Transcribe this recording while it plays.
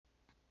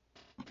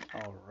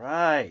All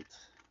right,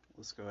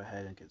 let's go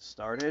ahead and get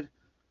started.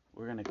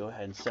 We're going to go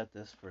ahead and set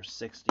this for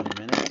 60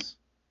 minutes.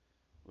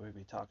 We're going to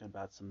be talking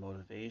about some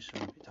motivation.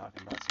 We're going to be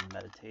talking about some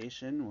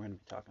meditation. We're going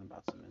to be talking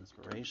about some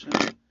inspiration.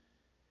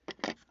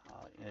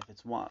 And if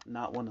it's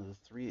not one of the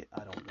three,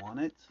 I don't want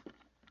it.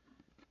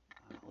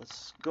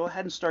 Let's go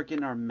ahead and start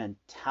getting our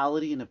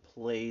mentality in a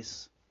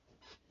place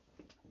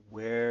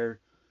where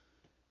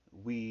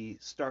we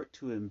start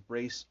to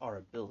embrace our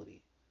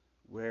ability,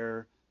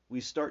 where we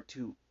start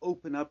to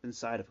open up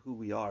inside of who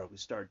we are. We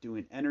start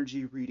doing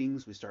energy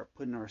readings. We start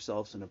putting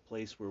ourselves in a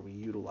place where we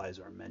utilize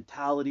our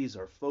mentalities,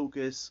 our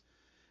focus,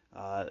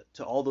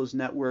 to all those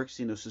networks,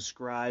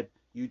 subscribe,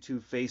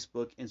 YouTube,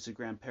 Facebook,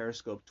 Instagram,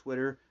 Periscope,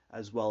 Twitter,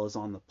 as well as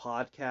on the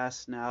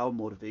podcast now,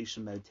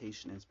 Motivation,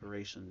 Meditation,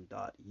 Inspiration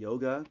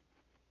Yoga.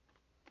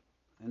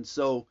 And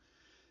so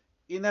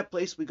in that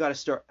place, we got to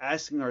start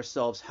asking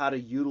ourselves how to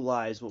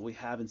utilize what we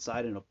have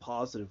inside in a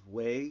positive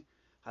way,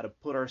 how to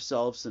put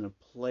ourselves in a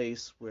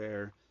place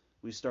where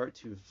we start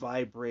to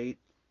vibrate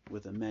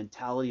with a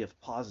mentality of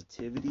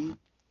positivity,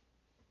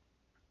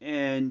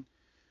 and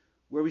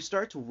where we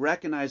start to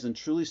recognize and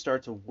truly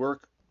start to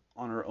work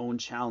on our own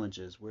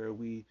challenges, where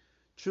we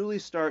truly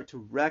start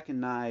to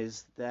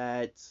recognize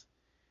that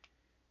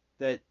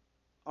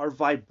our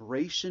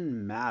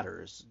vibration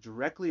matters.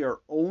 Directly, our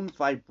own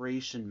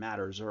vibration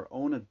matters, our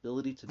own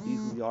ability to be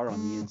who we are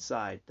on the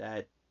inside.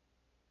 That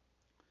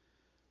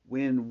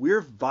when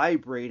we're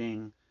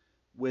vibrating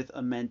with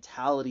a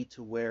mentality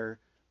to where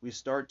we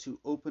start to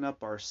open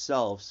up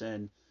ourselves,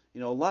 and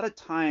a lot of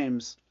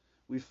times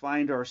we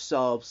find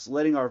ourselves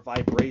letting our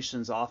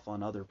vibrations off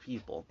on other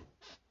people.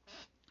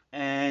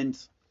 And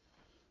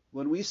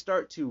when we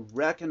start to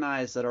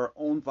recognize that our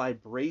own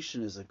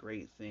vibration is a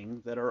great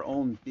thing, that our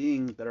own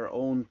being, that our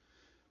own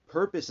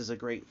purpose is a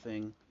great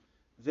thing,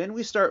 then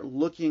we start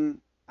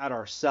looking at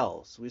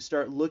ourselves. We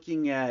start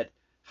looking at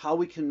how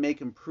we can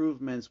make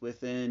improvements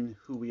within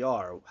who we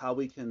are, how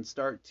we can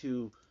start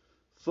to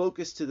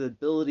focus to the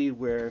ability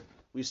where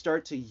we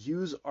start to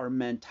use our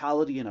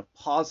mentality in a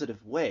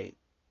positive way.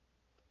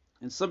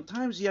 And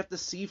sometimes you have to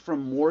see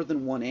from more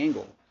than one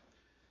angle.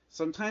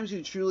 Sometimes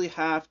you truly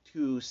have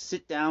to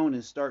sit down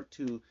and start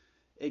to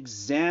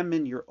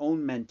examine your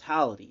own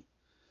mentality.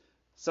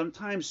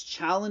 Sometimes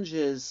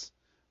challenges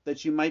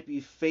that you might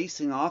be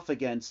facing off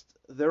against,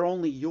 they're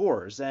only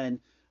yours, and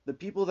the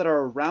people that are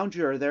around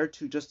you are there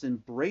to just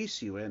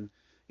embrace you. And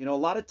a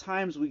lot of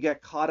times we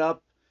get caught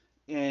up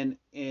in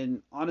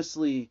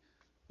honestly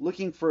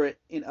looking for it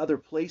in other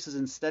places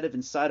instead of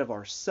inside of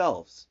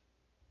ourselves.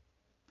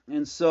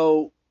 And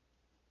so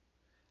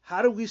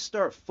how do we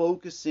start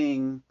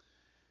focusing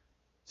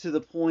to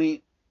the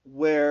point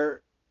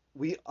where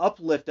we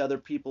uplift other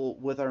people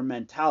with our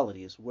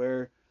mentalities,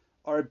 where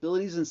our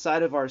abilities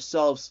inside of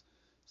ourselves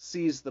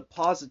sees the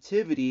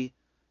positivity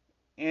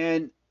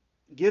and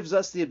gives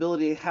us the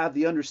ability to have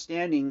the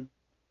understanding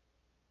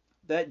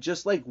that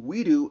just like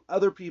we do,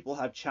 other people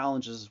have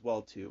challenges as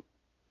well too.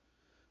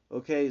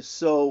 Okay,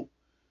 so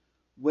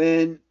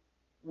when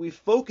we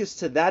focus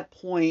to that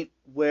point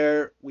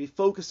where we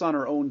focus on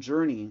our own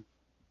journey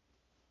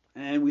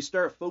and we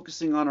start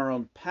focusing on our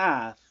own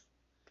path,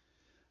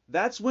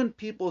 that's when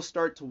people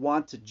start to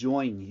want to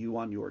join you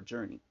on your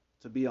journey,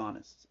 to be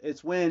honest.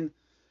 It's when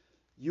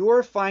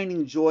you're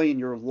finding joy in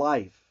your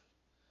life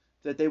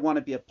that they want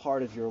to be a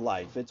part of your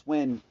life. It's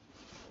when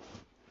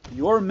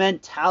your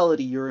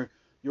mentality, your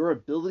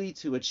ability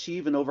to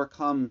achieve and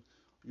overcome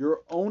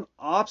your own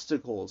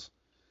obstacles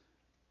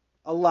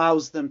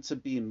allows them to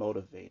be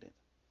motivated.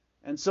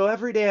 And so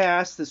every day I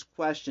ask this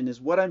question,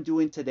 is what I'm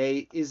doing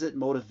today, is it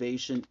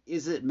motivation?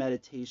 Is it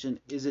meditation?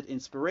 Is it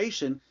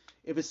inspiration?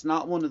 If it's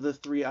not one of the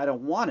three, I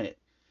don't want it.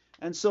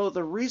 And so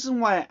the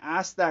reason why I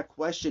ask that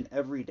question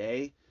every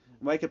day,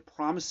 and I could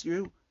promise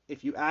you,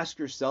 if you ask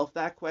yourself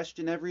that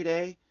question every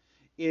day,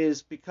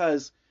 is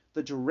because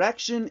the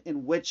direction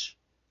in which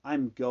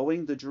I'm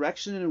going, the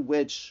direction in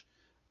which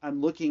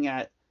I'm looking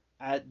at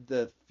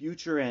the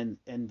future and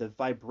the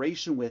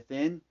vibration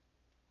within,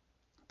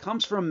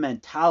 comes from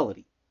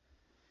mentality.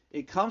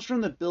 It comes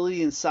from the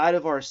ability inside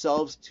of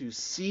ourselves to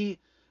see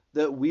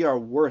that we are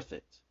worth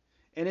it.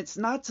 And it's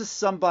not to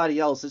somebody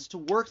else. It's to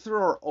work through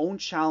our own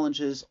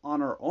challenges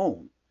on our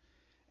own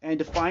and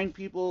to find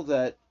people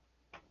that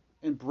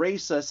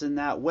embrace us in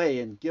that way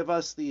and give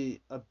us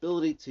the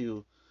ability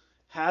to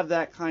have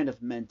that kind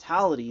of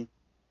mentality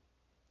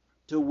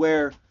to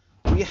where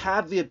we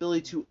have the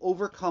ability to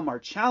overcome our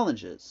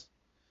challenges.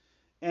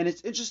 And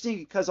it's interesting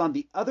because on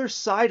the other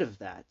side of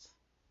that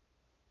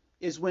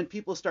is when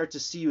people start to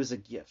see you as a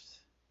gift.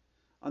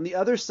 On the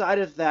other side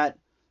of that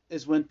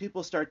is when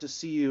people start to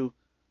see you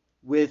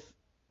with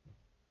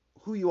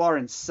who you are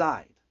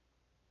inside.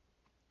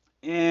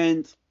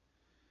 And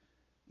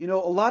a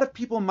lot of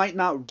people might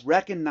not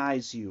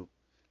recognize you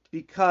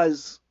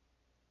because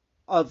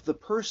of the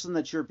person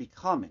that you're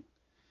becoming.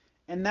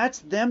 And that's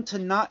them to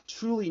not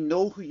truly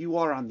know who you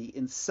are on the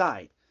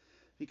inside.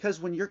 Because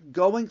when you're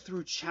going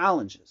through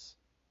challenges,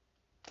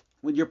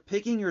 when you're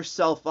picking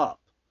yourself up,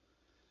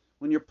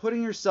 when you're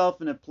putting yourself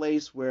in a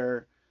place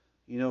where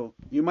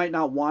You might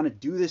not want to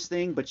do this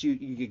thing, but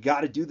you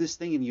got to do this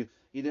thing, and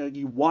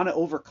you want to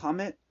overcome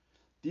it.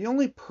 The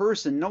only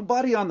person,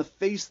 nobody on the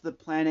face of the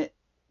planet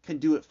can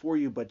do it for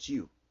you but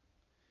you.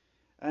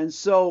 And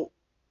so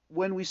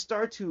when we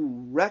start to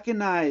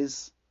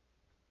recognize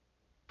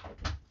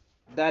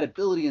that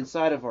ability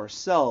inside of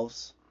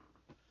ourselves,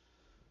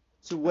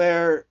 to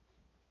where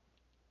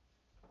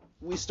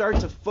we start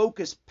to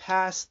focus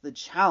past the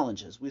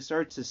challenges, we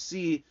start to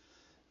see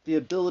the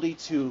ability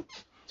to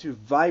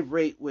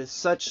vibrate with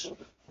such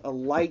a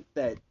light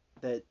that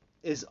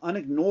is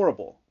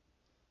unignorable,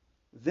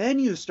 then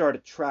you start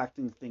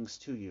attracting things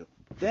to you.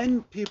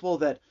 Then people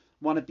that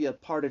want to be a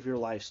part of your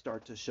life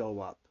start to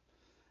show up.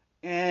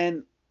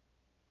 And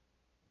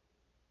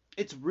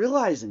it's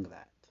realizing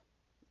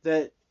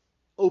that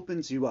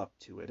opens you up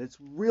to it. It's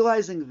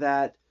realizing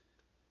that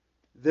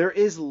there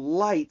is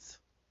light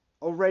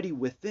already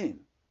within.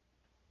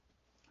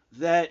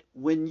 That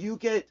when you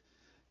get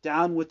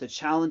down with the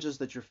challenges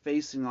that you're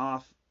facing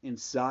off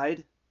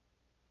inside,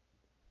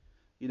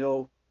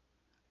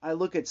 I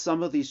look at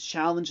some of these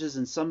challenges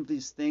and some of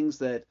these things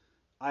that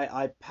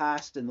I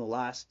passed in the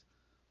last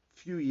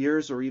few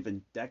years or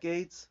even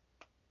decades,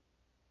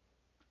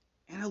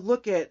 and I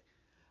look at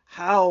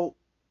how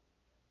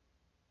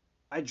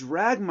I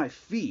drag my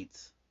feet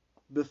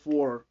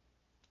before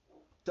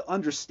to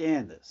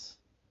understand this.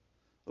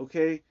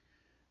 Okay?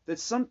 That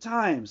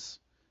sometimes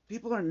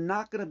people are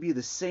not going to be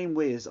the same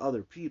way as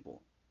other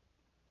people.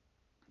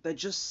 That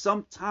just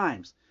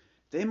sometimes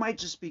they might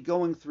just be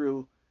going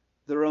through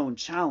their own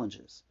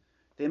challenges.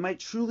 They might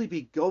truly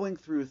be going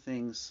through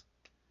things,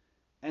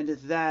 and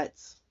that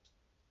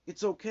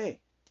it's okay.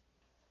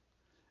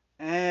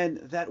 And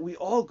that we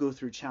all go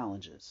through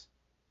challenges.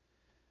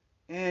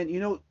 And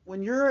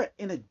when you're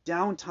in a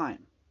downtime,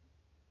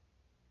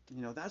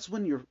 that's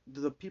when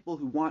the people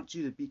who want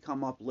you to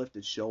become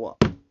uplifted show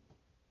up.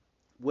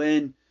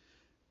 When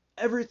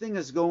everything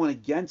is going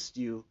against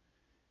you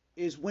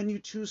is when you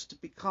choose to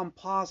become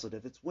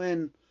positive. It's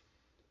when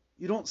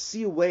you don't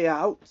see a way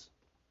out,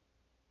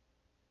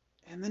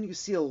 and then you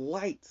see a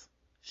light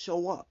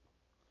show up.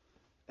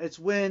 It's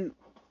when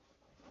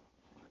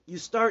you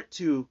start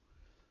to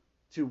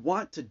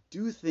want to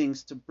do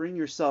things to bring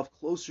yourself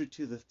closer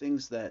to the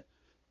things that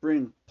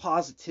bring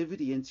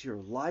positivity into your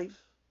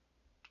life,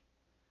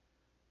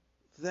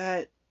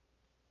 that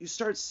you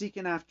start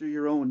seeking after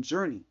your own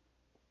journey.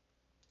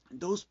 And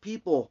those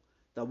people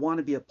that want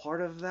to be a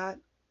part of that,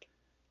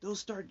 they'll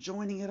start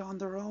joining it on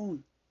their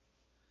own.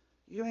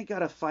 You ain't got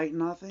to fight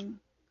nothing.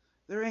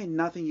 There ain't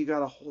nothing you got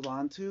to hold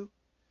on to.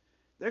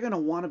 They're going to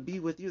want to be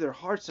with you. Their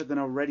hearts are going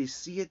to already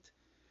see it.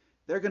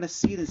 They're going to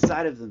see it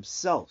inside of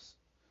themselves.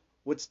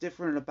 What's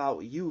different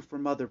about you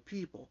from other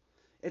people?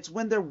 It's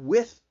when they're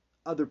with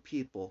other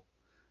people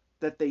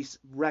that they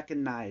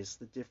recognize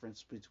the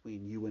difference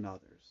between you and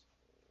others.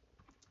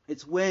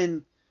 It's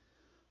when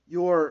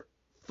you're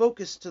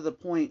focused to the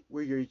point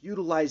where you're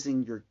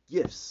utilizing your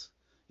gifts,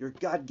 your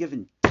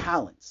God-given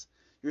talents.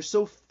 You're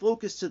so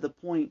focused to the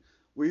point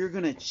where you're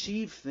going to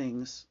achieve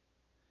things,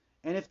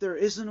 and if there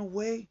isn't a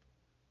way,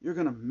 you're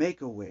going to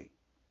make a way.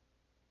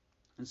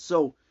 And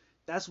so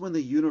that's when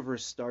the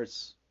universe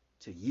starts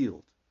to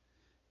yield.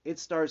 It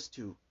starts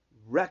to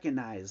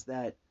recognize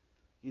that,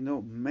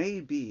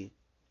 maybe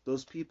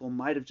those people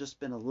might have just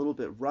been a little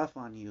bit rough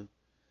on you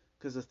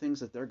because of things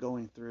that they're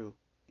going through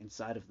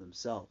inside of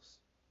themselves.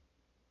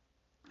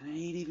 And it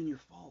ain't even your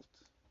fault.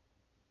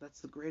 That's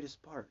the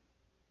greatest part.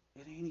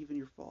 It ain't even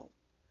your fault.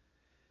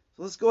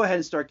 So let's go ahead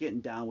and start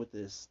getting down with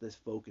this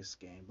focus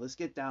game. Let's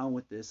get down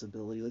with this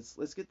ability.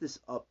 Let's get this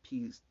up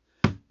pace.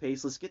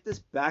 Let's get this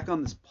back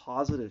on this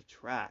positive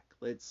track.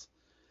 Let's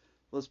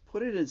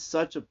put it in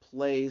such a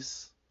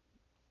place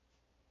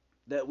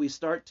that we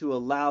start to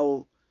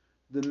allow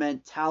the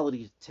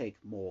mentality to take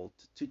mold,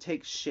 to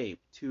take shape,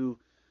 to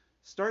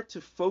start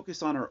to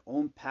focus on our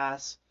own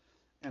paths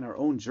and our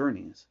own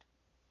journeys.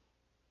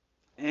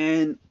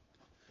 And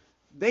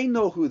they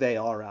know who they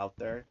are out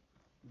there.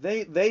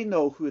 They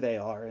know who they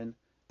are, and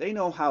they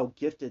know how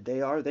gifted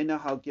they are. They know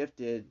how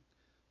gifted,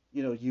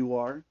 you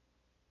are.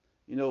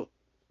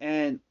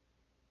 And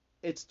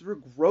it's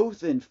through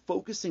growth and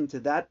focusing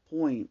to that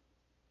point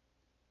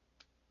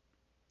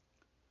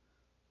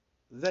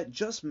that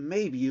just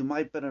maybe you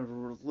might have been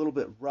a little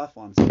bit rough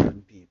on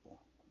certain people,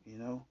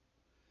 And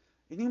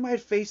you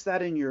might face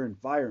that in your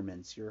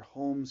environments, your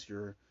homes,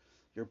 your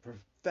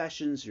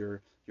professions,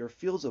 your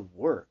fields of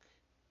work.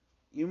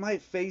 You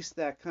might face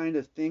that kind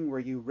of thing where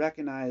you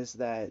recognize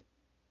that,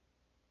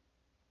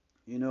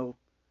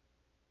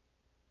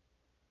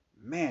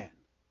 man,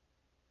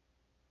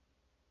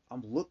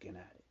 I'm looking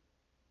at it.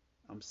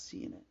 I'm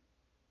seeing it.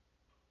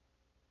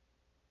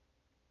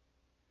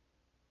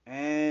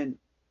 And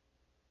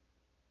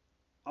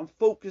I'm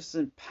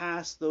focusing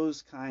past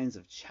those kinds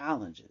of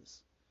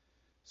challenges,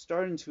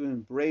 starting to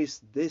embrace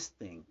this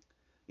thing.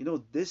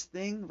 This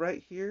thing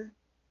right here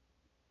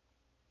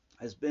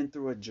has been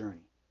through a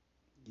journey.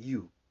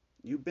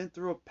 You've been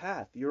through a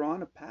path. You're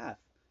on a path,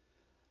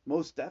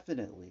 most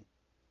definitely.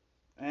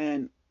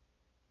 And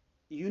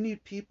You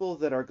need people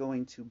that are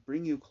going to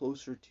bring you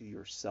closer to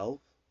yourself,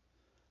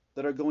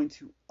 that are going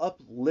to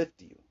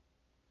uplift you,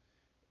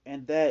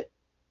 and that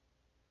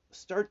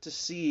start to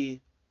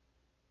see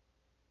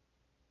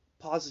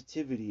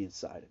positivity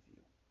inside of you.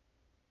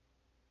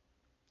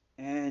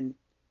 And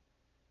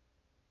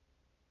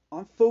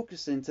I'm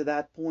focusing to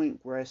that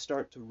point where I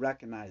start to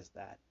recognize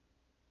that,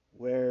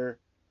 where,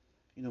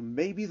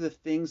 maybe the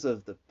things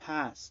of the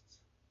past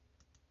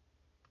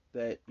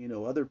that,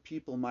 other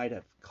people might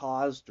have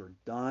caused or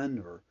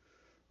done or,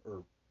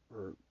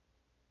 or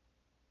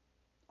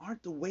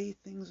aren't the way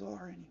things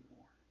are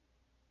anymore.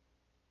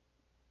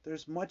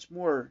 There's much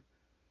more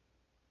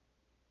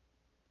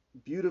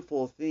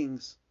beautiful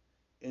things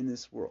in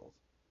this world.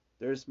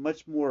 There's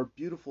much more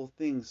beautiful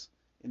things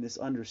in this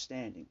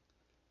understanding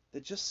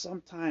that just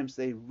sometimes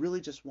they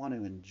really just want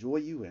to enjoy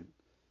you and,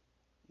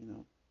 you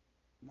know,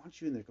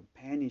 want you in their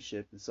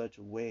companionship in such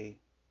a way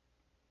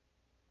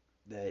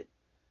that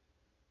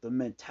the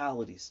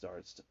mentality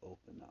starts to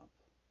open up.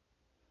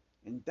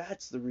 And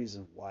that's the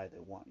reason why they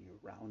want you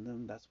around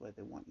them. That's why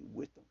they want you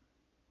with them.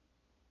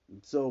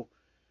 And so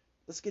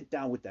let's get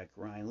down with that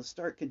grind. Let's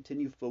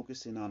continue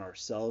focusing on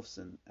ourselves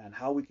and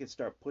how we can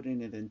start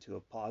putting it into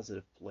a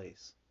positive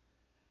place.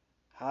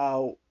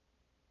 How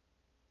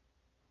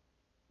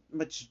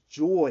much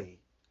joy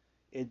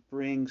it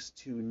brings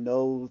to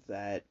know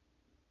that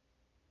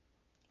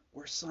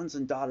we're sons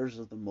and daughters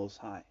of the Most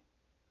High,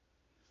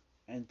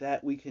 and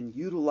that we can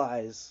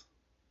utilize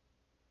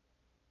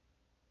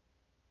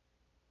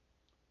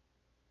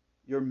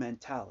your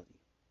mentality,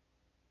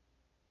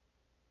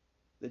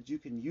 that you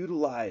can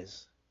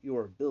utilize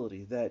your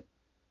ability, that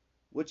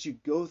what you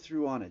go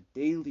through on a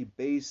daily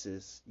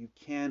basis, you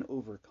can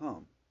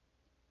overcome.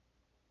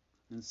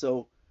 And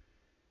so,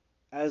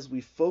 as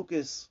we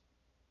focus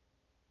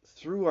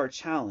through our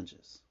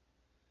challenges,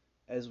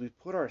 as we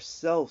put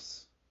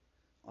ourselves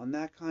on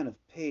that kind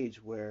of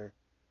page where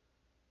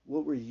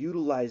what we're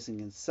utilizing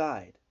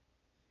inside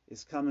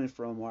is coming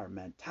from our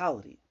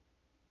mentality,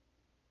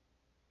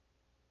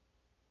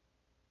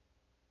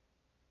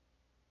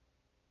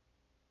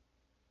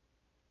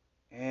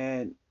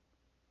 and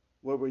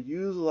what we're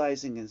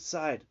utilizing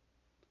inside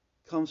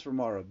comes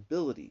from our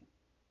ability,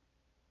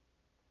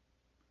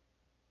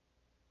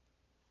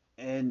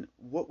 and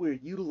what we're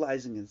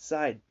utilizing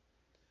inside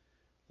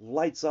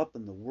lights up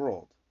in the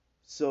world.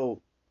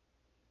 So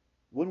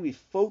when we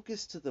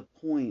focus to the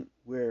point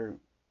where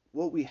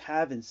what we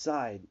have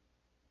inside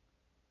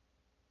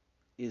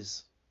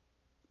is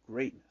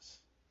greatness,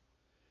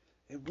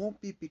 it won't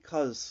be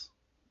because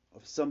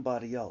of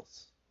somebody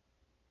else.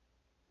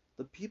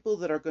 The people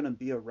that are going to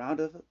be around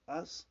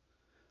us,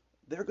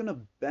 they're going to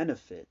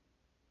benefit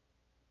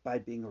by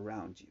being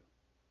around you.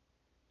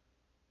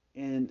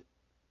 And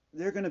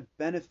they're going to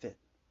benefit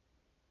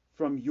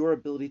from your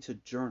ability to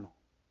journal,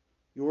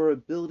 your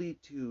ability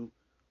to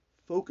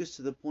focus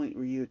to the point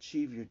where you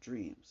achieve your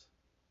dreams.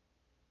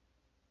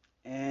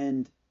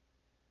 And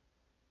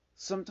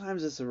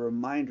sometimes it's a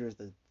reminder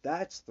that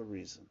that's the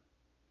reason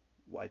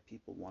why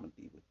people want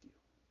to be with you.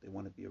 They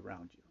want to be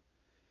around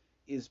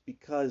you, is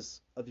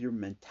because of your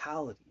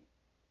mentality.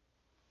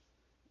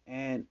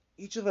 And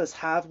each of us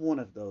have one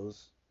of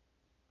those.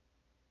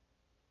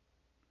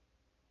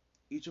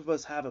 Each of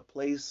us have a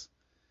place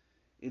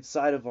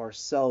inside of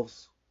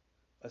ourselves,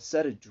 a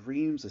set of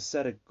dreams, a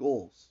set of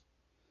goals.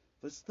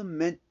 But it's the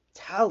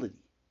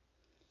mentality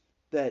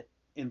that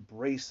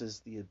embraces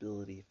the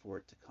ability for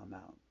it to come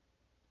out.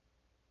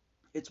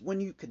 It's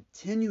when you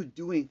continue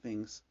doing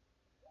things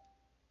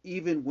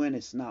even when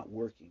it's not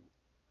working.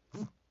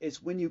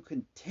 It's when you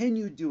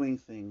continue doing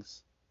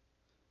things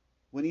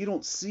when you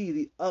don't see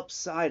the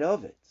upside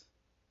of it.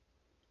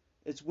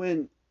 It's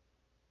when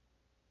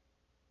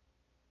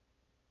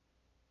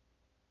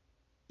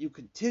you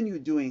continue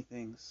doing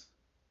things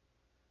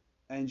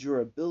and your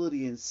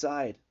ability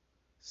inside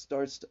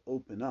starts to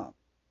open up.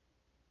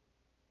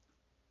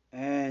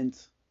 And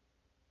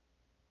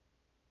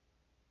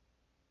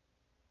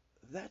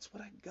that's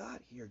what I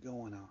got here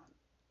going on.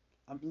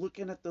 I'm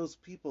looking at those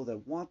people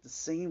that want the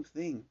same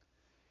thing.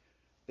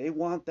 They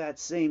want that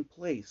same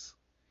place.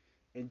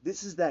 And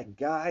this is that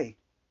guy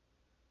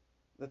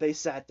that they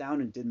sat down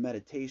and did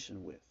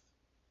meditation with,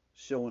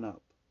 showing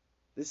up.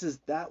 This is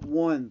that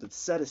one that's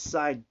set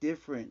aside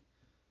different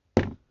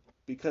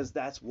because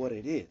that's what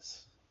it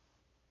is.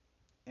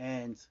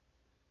 And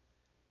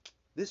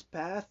this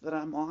path that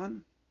I'm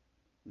on,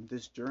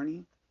 this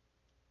journey,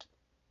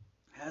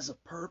 has a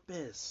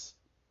purpose.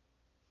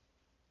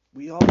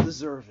 We all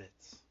deserve it.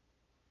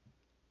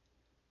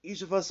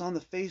 Each of us on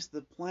the face of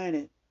the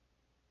planet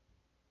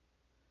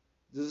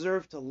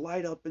deserve to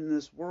light up in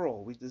this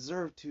world. We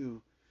deserve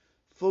to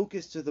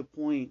focus to the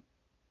point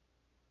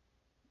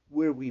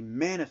where we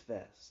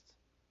manifest.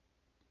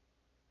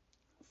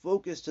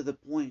 Focus to the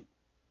point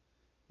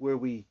where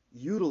we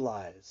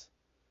utilize.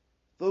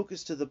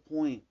 Focus to the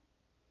point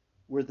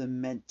where the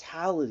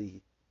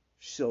mentality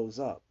shows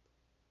up.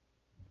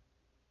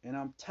 And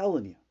I'm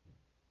telling you,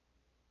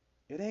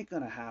 it ain't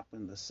going to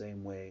happen the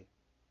same way,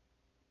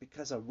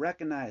 because I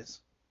recognize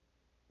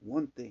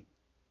one thing.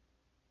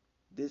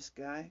 this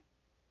guy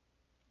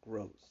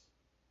grows.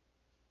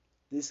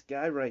 This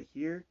guy right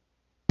here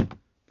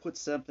puts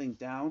something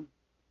down,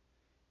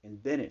 and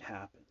then it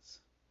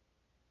happens.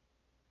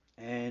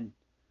 And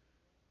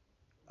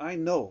I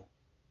know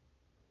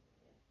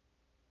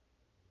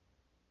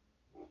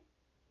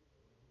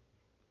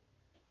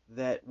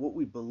that what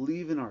we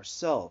believe in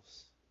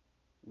ourselves,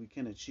 we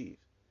can achieve.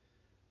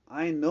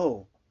 I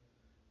know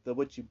that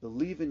what you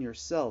believe in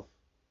yourself,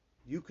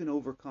 you can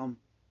overcome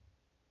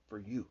for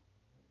you.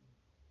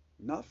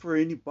 Not for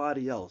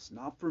anybody else.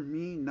 Not for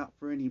me, not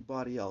for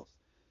anybody else.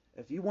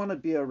 If you want to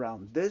be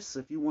around this,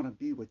 if you want to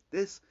be with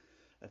this,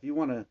 if you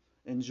want to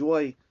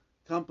enjoy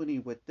company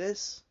with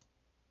this,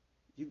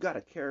 you got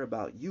to care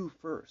about you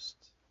first.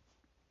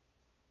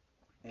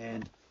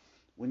 And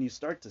when you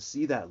start to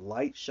see that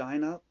light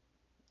shine up,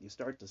 you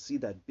start to see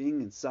that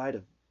being inside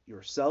of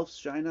yourself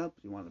shine up,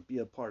 you want to be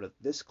a part of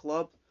this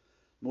club,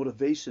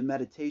 motivation,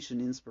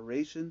 meditation,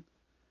 inspiration,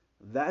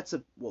 that's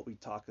what we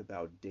talk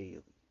about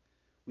daily.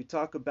 We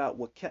talk about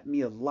what kept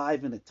me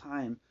alive in a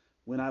time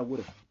when I would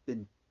have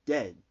been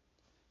dead,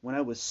 when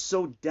I was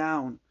so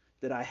down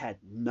that I had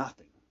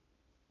nothing.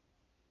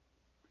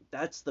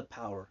 That's the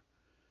power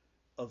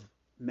of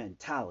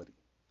mentality.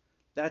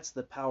 That's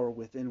the power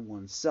within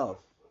oneself.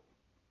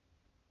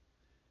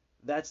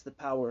 That's the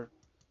power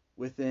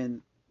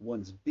within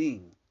one's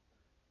being.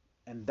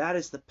 And that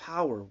is the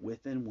power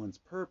within one's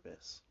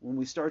purpose. When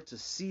we start to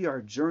see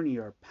our journey,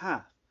 our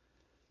path,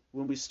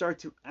 when we start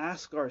to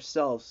ask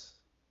ourselves,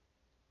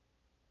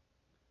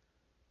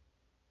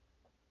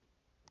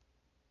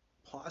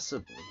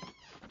 possibly,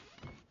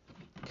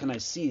 can I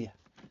see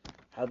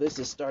how this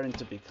is starting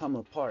to become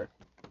a part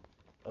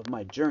of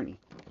my journey?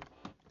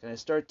 Can I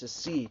start to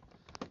see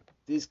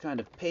these kind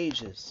of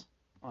pages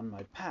on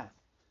my path?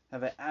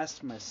 Have I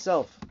asked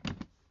myself,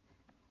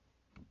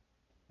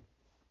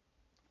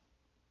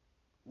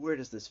 where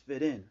does this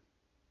fit in?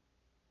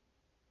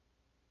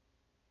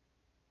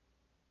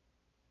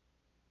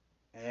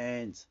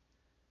 And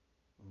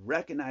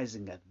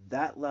recognizing at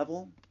that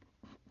level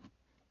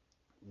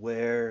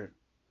where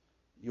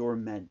your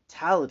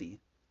mentality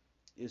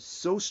is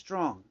so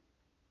strong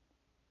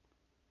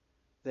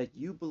that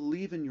you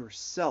believe in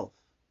yourself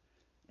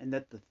and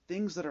that the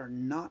things that are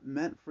not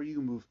meant for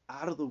you move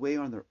out of the way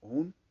on their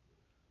own,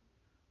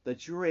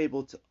 that you're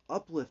able to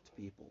uplift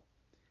people.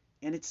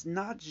 And it's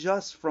not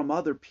just from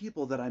other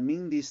people that I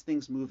mean these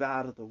things move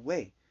out of the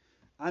way.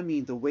 I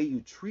mean the way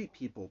you treat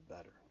people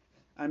better.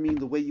 I mean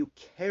the way you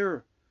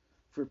care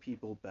for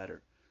people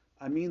better.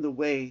 I mean the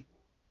way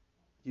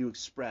you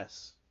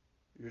express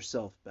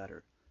yourself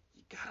better.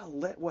 You gotta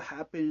let what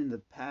happened in the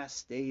past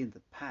stay in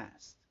the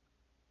past.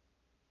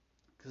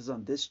 Because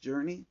on this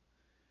journey,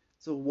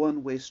 it's a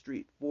one-way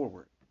street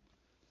forward.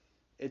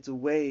 It's a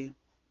way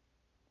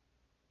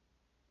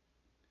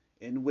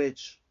in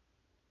which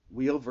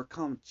we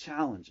overcome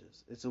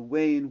challenges. It's a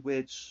way in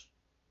which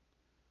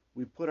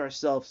we put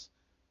ourselves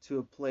to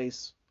a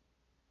place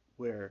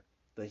where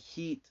the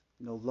heat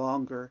no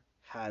longer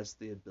has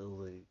the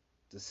ability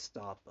to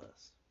stop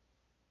us.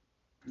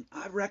 And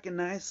I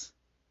recognize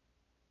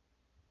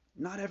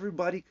not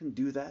everybody can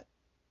do that.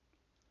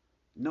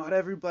 Not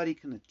everybody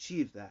can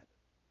achieve that.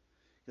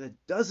 That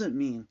doesn't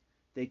mean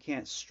they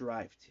can't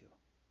strive to.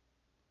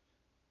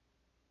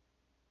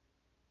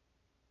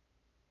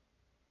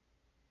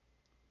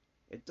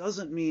 It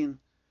doesn't mean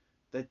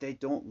that they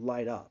don't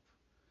light up.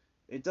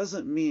 It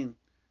doesn't mean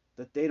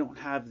that they don't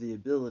have the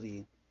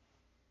ability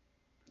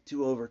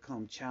to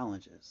overcome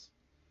challenges.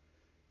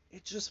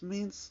 It just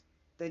means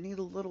they need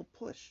a little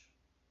push,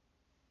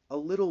 a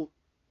little,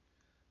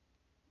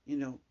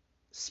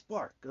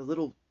 spark, a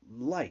little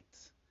light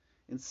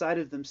inside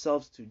of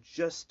themselves to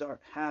just start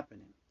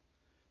happening,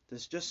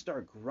 to just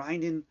start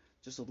grinding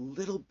just a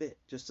little bit,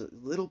 just a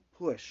little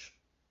push.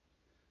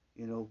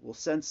 We'll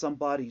send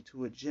somebody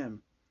to a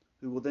gym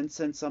who will then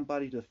send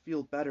somebody to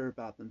feel better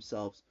about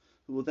themselves,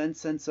 who will then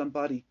send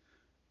somebody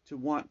to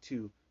want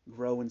to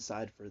grow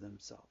inside for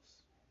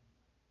themselves.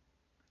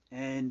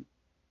 And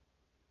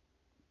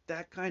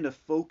that kind of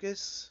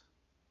focus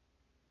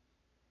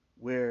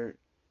where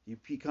you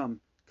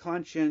become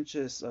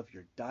conscientious of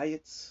your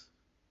diets,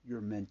 your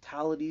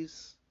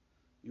mentalities,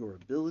 your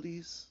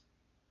abilities,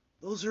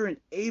 those are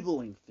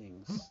enabling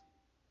things.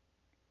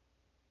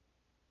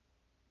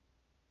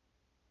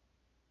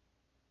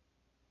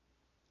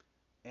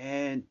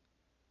 And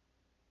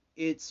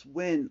it's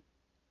when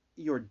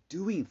you're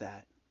doing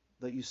that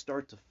that you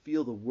start to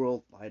feel the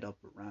world light up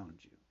around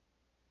you.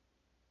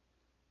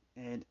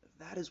 And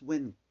that is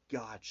when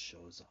God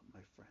shows up, my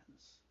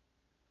friends.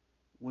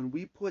 When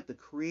we put the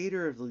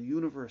creator of the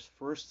universe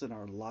first in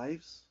our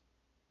lives,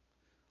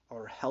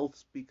 our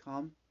healths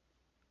become,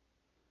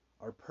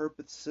 our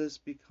purposes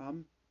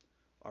become,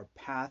 our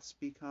paths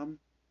become,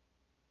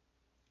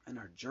 and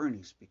our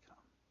journeys become.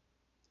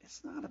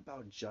 It's not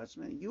about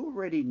judgment. You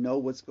already know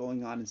what's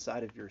going on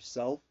inside of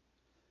yourself.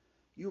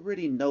 You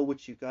already know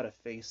what you got to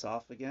face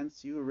off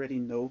against. You already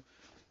know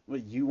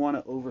what you want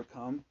to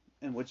overcome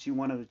and what you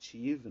want to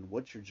achieve and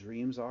what your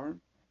dreams are.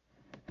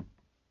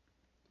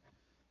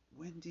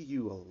 When do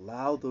you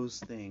allow those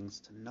things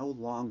to no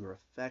longer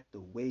affect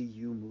the way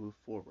you move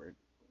forward?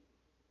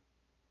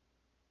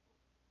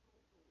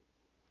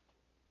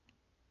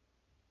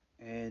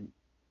 And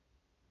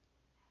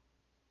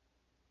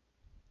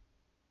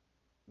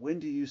when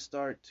do you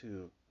start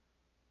to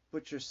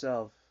put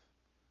yourself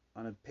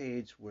on a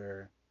page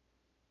where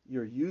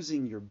you're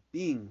using your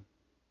being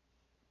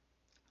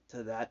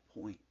to that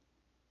point?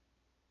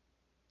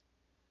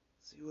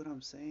 See what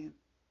I'm saying?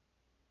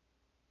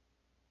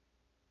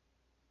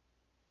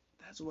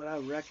 That's what I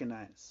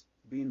recognize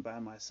being by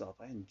myself.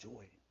 I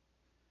enjoy it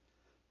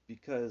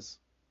because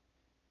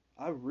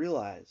I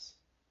realize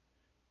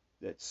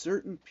that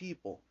certain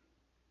people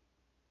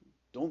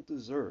don't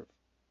deserve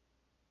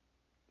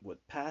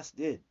what past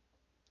did,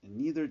 and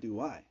neither do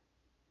I.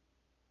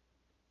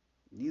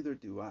 Neither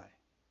do I.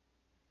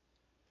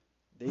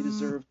 They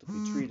deserve to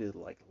be treated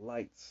like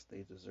lights.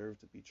 They deserve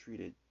to be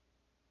treated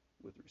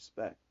with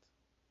respect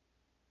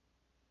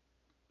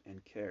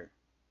and care.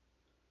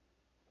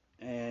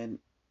 And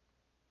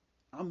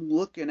I'm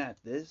looking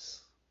at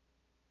this.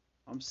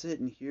 I'm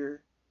sitting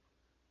here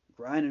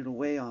grinding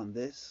away on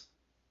this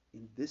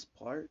in this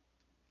part,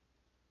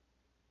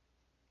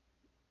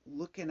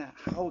 looking at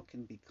how it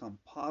can become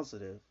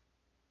positive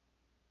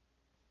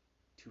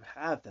to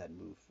have that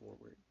move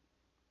forward.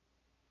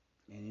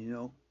 And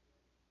you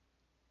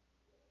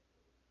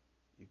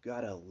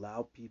gotta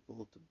allow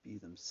people to be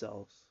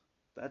themselves.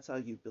 That's how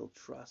you build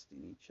trust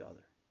in each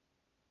other.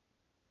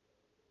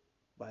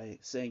 By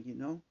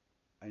saying,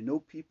 I know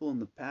people in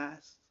the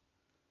past,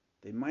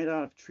 they might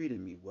not have treated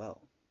me well.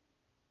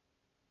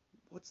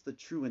 What's the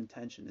true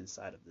intention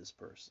inside of this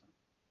person?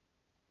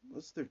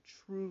 What's their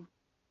true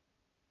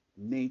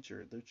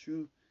nature, their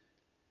true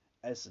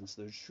essence,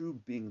 their true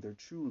being, their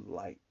true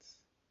light?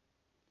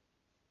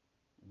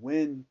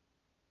 When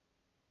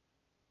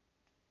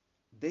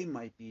they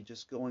might be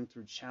just going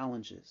through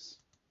challenges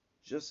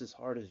just as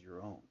hard as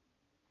your own.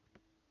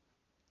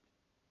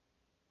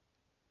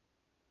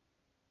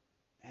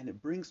 And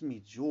it brings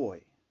me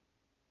joy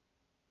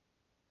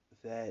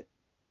that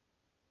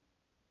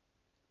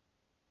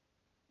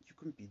you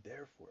can be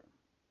there for them.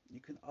 You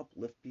can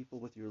uplift people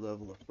with your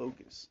level of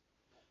focus.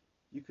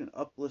 You can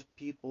uplift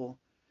people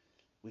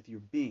with your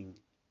being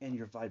and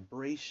your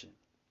vibration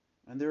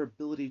and their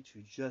ability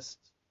to just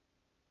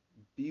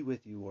be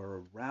with you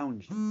or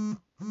around you.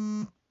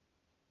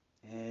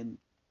 And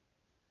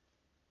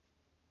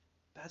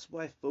that's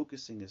why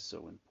focusing is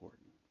so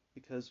important,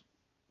 because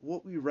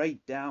what we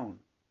write down,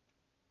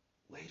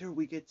 later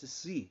we get to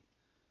see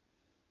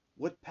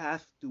what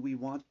path do we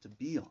want to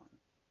be on.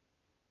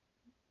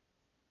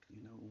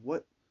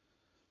 What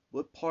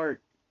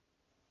part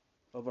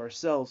of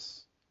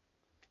ourselves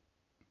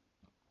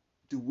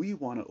do we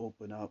want to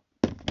open up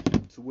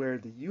to where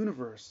the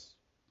universe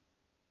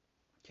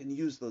can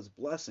use those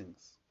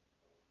blessings?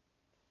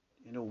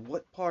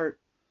 What part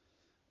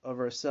of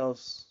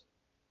ourselves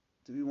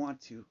do we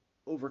want to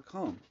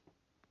overcome?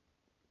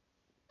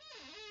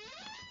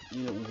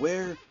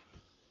 Where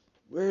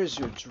is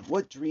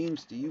what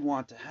dreams do you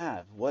want to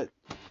have? What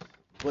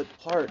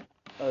part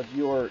of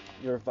your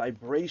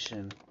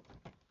vibration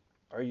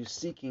are you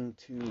seeking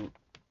to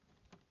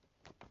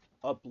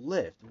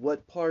uplift?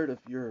 What part of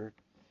your,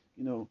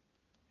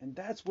 and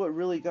that's what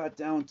really got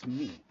down to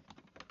me.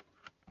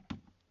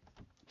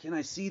 Can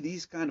I see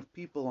these kind of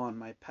people on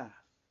my path?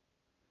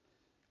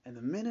 And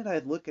the minute I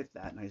look at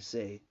that and I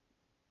say,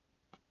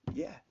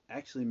 yeah,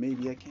 actually,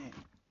 maybe I can.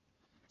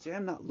 See,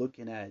 I'm not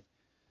looking at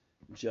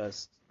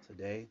just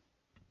today.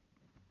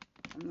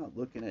 I'm not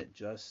looking at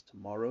just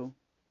tomorrow.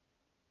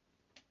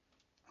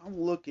 I'm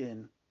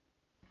looking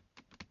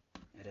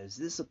at, is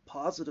this a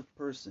positive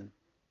person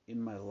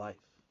in my life?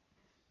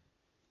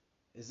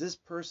 Is this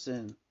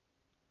person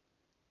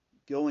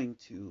going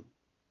to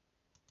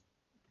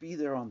be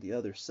there on the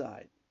other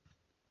side?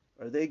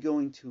 Are they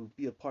going to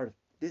be a part of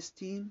this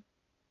team?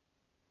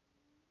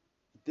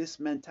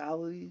 This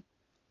mentality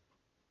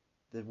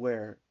that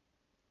where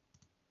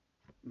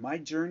my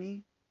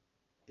journey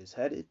is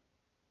headed?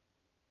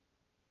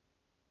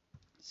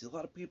 See, a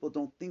lot of people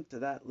don't think to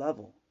that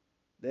level.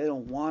 They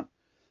don't want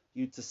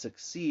you to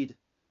succeed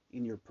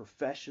in your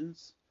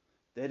professions.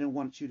 They don't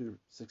want you to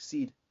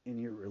succeed in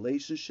your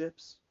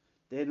relationships.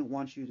 They don't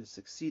want you to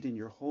succeed in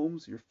your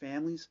homes, your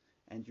families,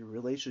 and your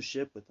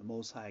relationship with the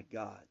Most High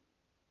God.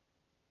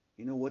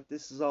 You know what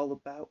this is all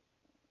about?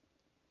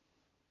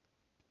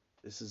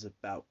 This is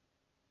about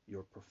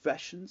your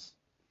professions,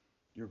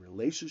 your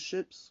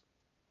relationships,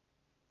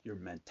 your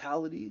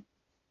mentality,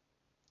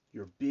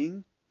 your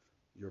being,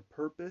 your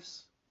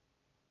purpose,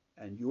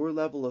 and your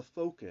level of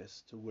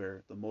focus to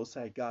where the Most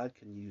High God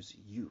can use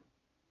you.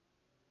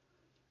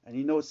 And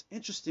it's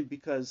interesting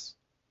because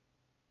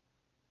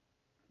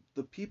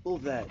the people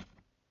that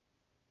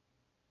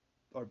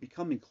are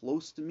becoming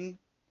close to me,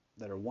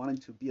 that are wanting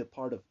to be a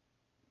part of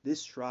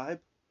this tribe,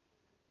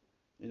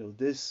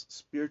 this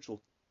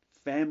spiritual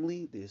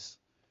family, this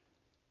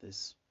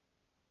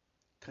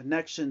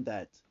connection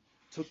that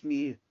took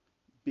me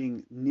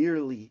being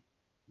nearly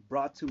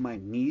brought to my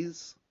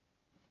knees,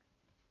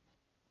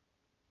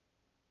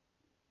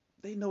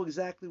 They know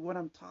exactly what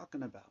I'm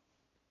talking about.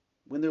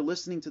 When they're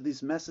listening to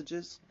these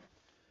messages,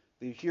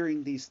 they're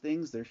hearing these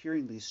things, they're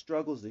hearing these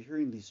struggles, they're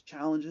hearing these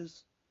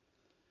challenges,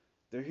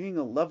 they're hearing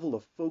a level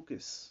of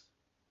focus.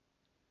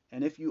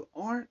 And if you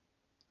aren't,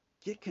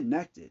 get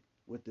connected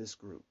with this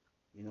group.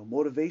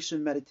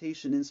 Motivation,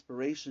 meditation,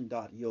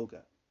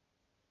 inspiration.yoga.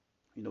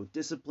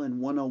 Discipline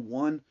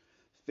 101,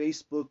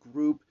 Facebook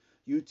group,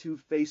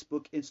 YouTube,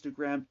 Facebook,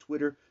 Instagram,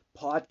 Twitter,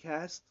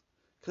 podcast,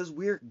 because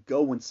we're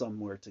going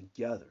somewhere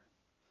together.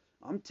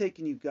 I'm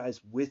taking you guys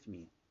with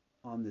me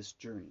on this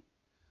journey.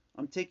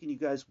 I'm taking you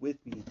guys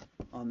with me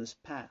on this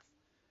path.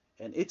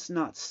 And it's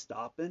not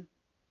stopping.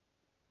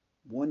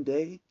 One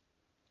day,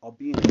 I'll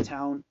be in a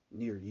town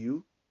near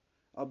you.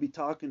 I'll be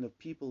talking to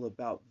people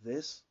about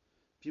this.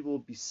 People will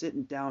be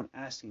sitting down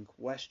asking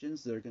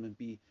questions. They're going to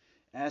be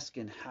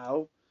asking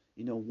how.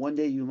 One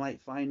day you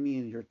might find me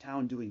in your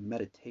town doing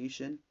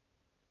meditation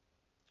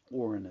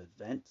or an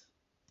event.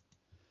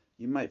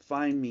 You might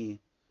find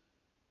me,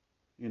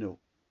 you know,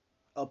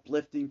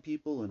 uplifting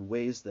people in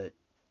ways that,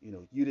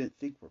 you didn't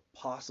think were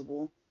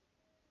possible.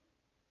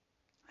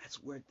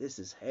 That's where this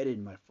is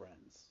headed, my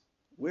friends.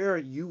 Where are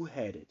you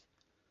headed?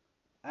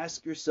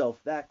 Ask yourself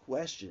that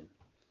question.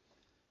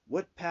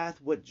 What path,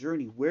 what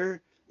journey,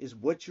 where is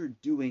what you're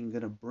doing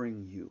going to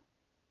bring you?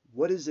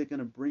 What is it going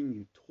to bring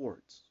you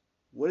towards?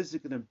 What is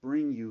it going to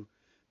bring you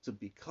to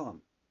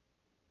become?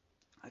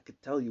 I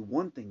could tell you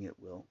one thing it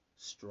will: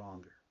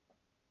 stronger.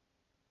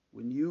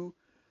 When you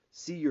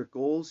see your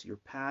goals, your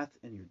path,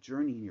 and your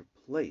journey and your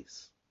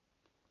place,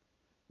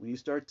 when you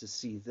start to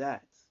see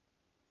that,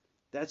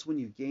 that's when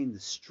you gain the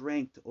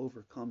strength to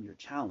overcome your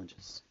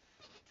challenges.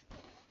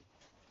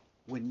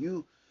 When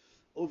you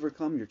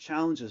overcome your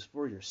challenges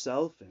for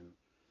yourself and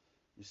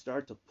you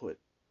start to put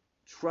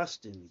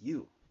trust in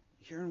you,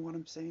 hearing what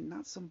I'm saying,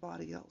 not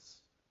somebody else,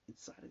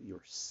 inside of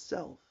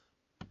yourself,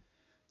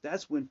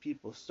 that's when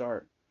people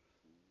start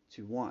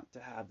to want to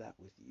have that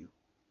with you.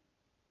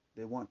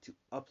 They want to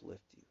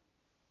uplift you.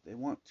 They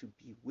want to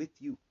be with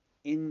you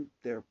in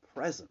their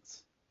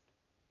presence.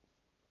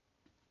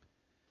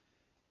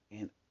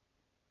 And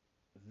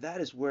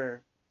that is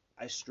where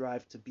I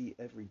strive to be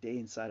every day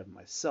inside of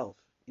myself,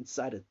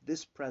 inside of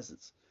this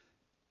presence.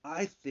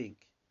 I think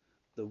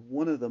that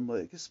one of the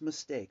biggest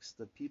mistakes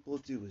that people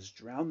do is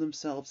drown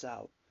themselves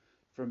out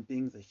from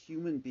being the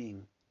human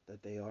being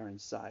that they are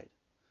inside.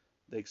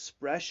 The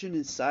expression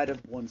inside of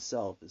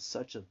oneself is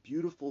such a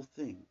beautiful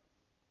thing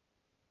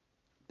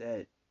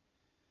that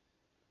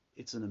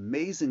it's an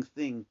amazing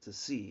thing to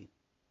see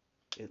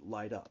it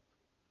light up,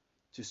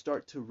 to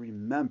start to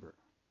remember,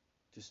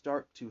 to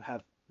start to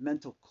have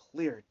mental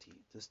clarity,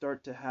 to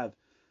start to have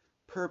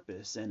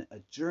purpose and a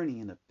journey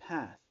and a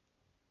path.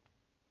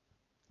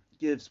 It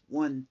gives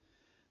one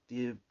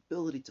the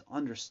ability to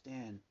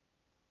understand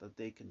that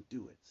they can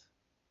do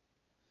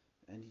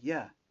it. And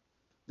yeah,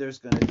 there's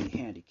going to be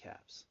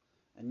handicaps.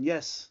 And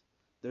yes,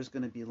 there's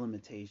going to be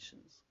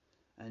limitations.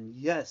 And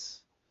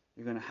yes,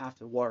 you're going to have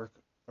to work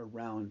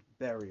around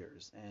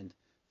barriers and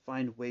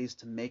find ways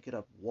to make it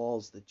up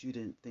walls that you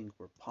didn't think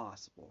were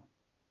possible.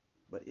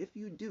 But if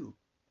you do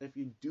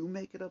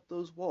make it up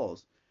those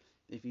walls,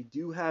 if you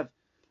do have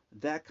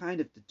that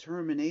kind of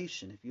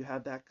determination, if you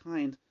have that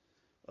kind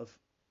of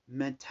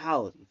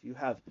mentality, if you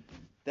have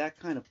that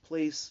kind of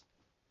place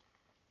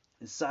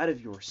inside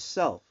of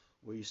yourself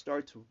where you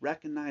start to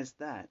recognize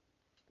that,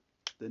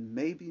 then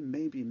maybe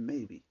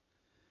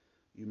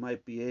you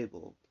might be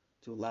able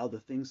to allow the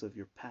things of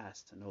your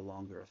past to no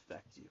longer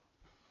affect you.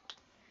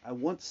 I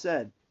once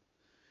said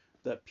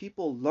that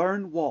people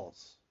learn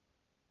walls,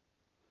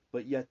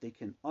 but yet they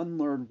can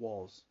unlearn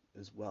walls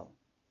as well.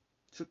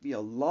 It took me a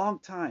long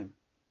time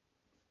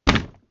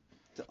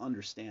to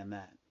understand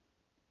that.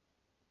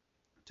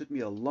 It took me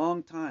a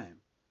long time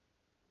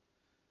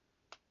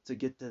to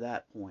get to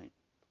that point.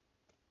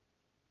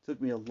 It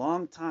took me a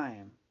long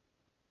time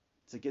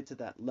to get to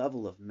that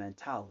level of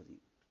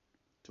mentality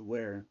to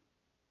where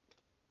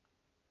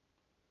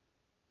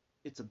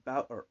it's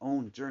about our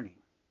own journey,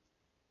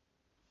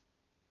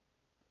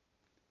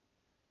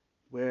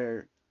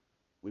 where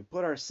we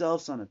put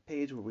ourselves on a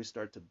page where we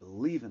start to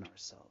believe in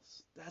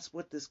ourselves. That's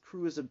what this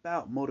crew is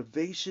about: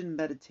 motivation,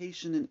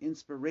 meditation, and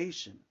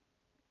inspiration.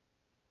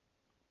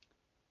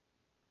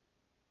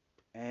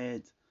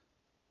 And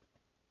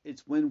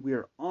it's when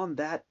we're on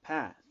that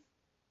path,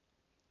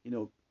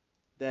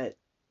 that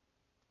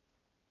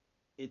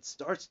it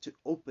starts to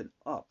open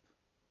up.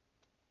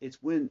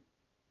 It's when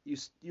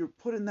you're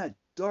put in that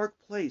dark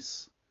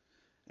place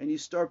and you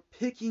start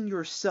picking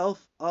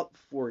yourself up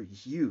for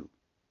you.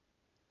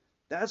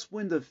 That's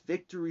when the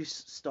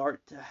victories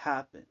start to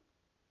happen.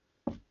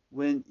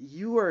 When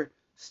you are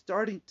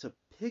starting to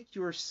pick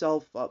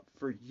yourself up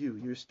for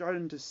you, you're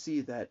starting to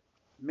see that,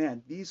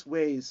 man, these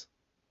ways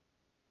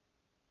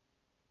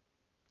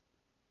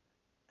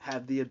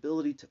have the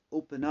ability to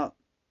open up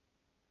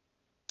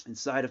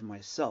inside of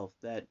myself,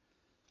 that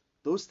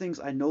those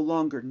things, I no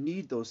longer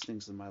need those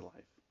things in my life.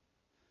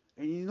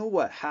 And you know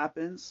what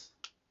happens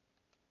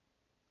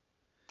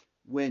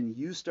when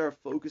you start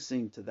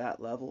focusing to that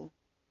level?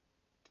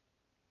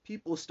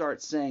 people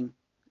start saying,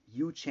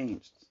 you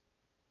changed.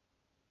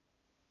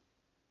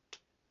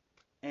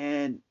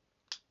 And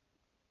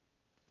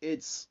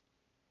it's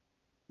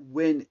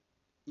when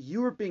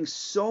you are being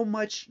so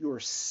much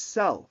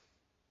yourself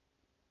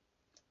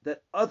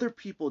that other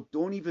people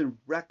don't even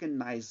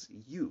recognize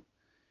you,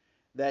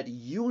 that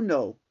you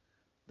know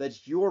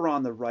that you're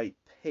on the right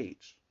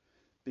page,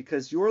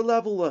 because your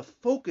level of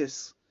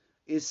focus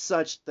is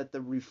such that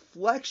the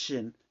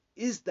reflection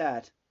is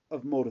that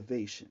of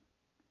motivation.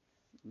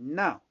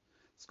 Now,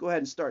 let's go ahead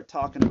and start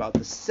talking about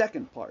the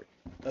second part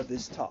of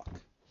this talk.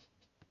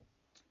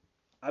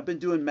 I've been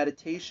doing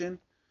meditation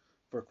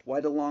for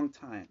quite a long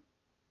time.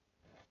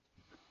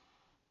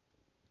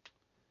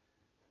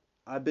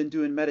 I've been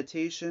doing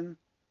meditation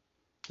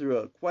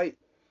through quite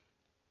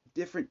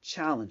different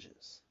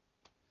challenges.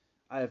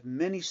 I have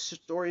many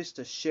stories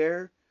to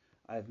share.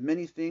 I have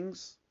many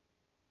things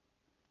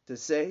to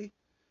say.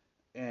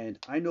 And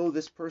I know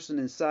this person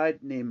inside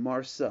named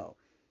Marcel.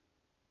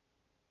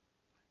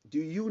 Do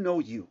you know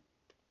you?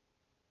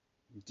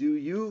 Do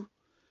you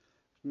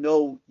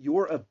know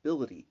your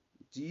ability?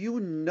 Do you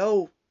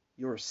know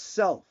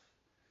yourself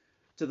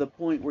to the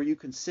point where you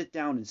can sit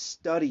down and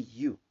study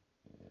you?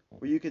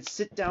 Where you can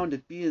sit down to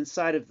be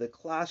inside of the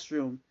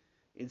classroom,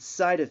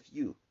 inside of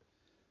you?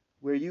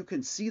 Where you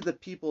can see the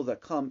people that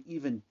come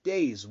even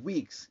days,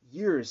 weeks,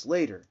 years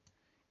later,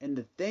 and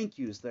the thank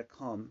yous that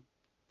come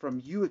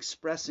from you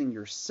expressing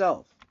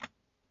yourself.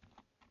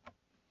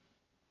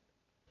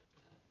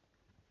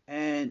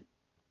 And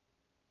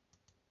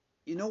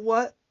you know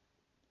what?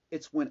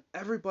 It's when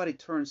everybody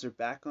turns their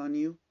back on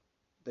you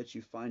that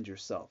you find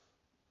yourself.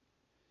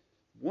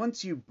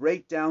 Once you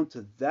break down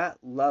to that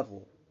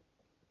level,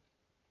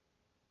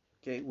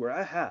 okay, where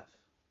I have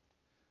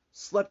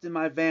slept in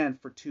my van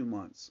for 2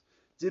 months,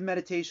 did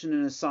meditation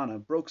in a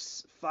sauna, broke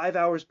 5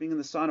 hours being in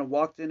the sauna,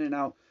 walked in and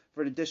out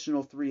for an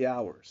additional 3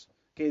 hours.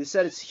 Okay, they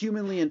said it's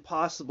humanly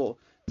impossible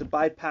to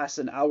bypass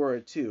an hour or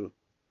two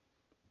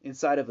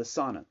inside of a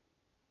sauna.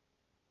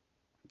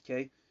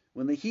 Okay,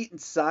 when the heat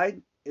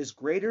inside is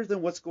greater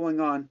than what's going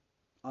on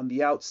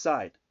the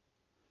outside,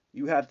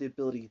 you have the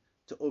ability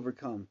to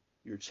overcome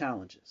your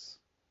challenges.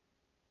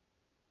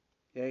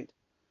 Okay,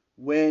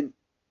 when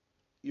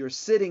you're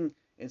sitting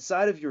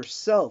inside of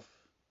yourself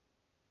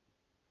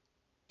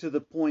to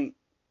the point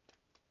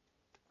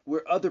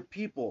where other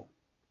people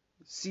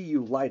see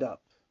you light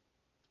up,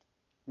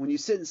 when you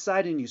sit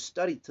inside and you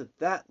study to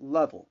that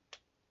level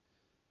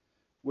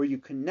where you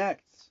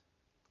connect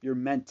your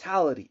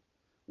mentality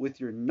with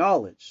your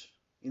knowledge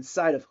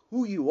inside of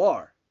who you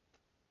are,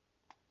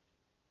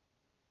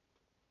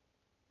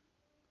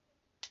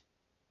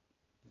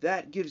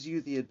 that gives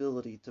you the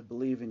ability to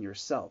believe in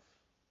yourself.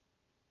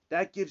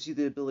 That gives you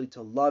the ability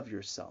to love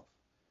yourself.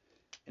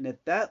 And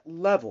at that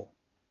level,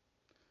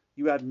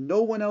 you have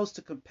no one else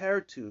to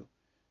compare to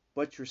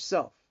but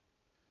yourself.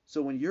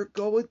 So when you're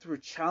going through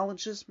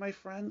challenges, my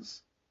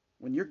friends,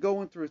 when you're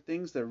going through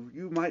things that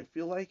you might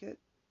feel like it,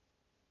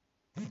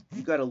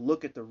 you got to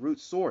look at the root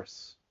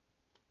source.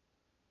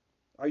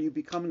 Are you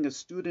becoming a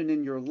student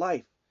in your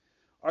life?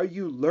 Are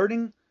you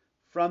learning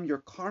from your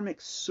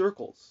karmic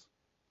circles,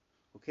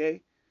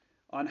 okay,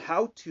 on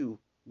how to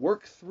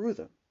work through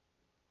them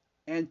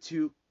and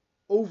to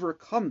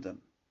overcome them?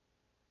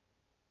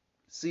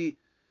 See,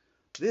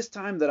 this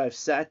time that I've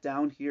sat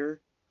down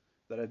here,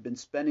 that I've been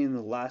spending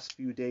the last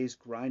few days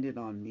grinding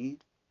on me,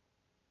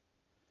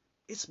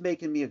 it's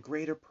making me a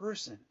greater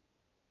person.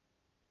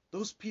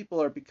 Those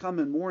people are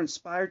becoming more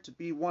inspired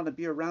to want to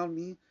be around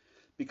me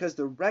because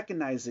they're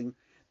recognizing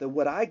that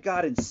what I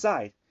got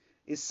inside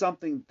is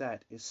something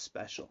that is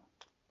special.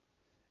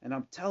 And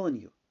I'm telling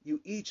you,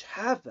 you each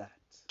have that.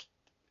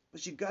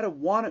 But you got to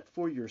want it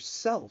for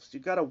yourselves. You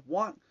got to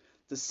want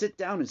to sit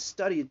down and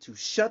study and to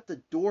shut the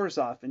doors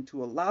off and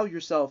to allow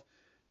yourself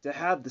to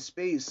have the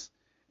space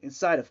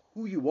inside of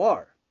who you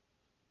are,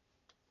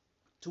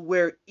 to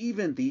where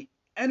even the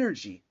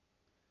energy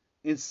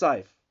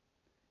inside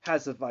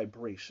has a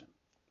vibration.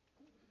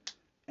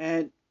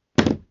 And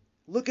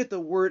look at the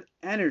word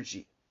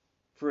energy,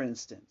 for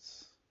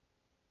instance.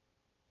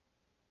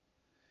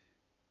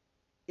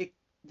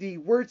 The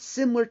word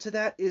similar to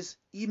that is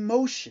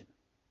emotion.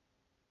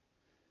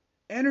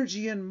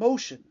 Energy and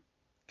motion,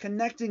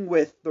 connecting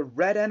with the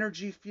red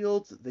energy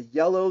fields, the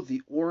yellow,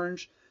 the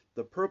orange,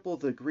 the purple,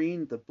 the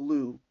green, the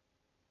blue,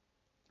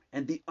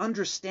 and the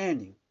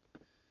understanding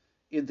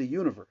in the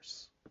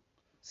universe.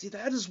 See,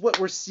 that is what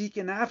we're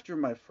seeking after,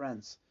 my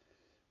friends.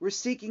 We're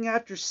seeking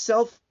after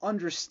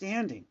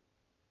self-understanding,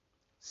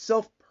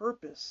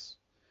 self-purpose,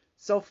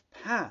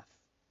 self-path.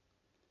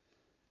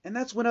 And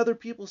that's when other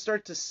people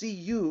start to see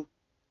you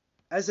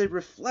as a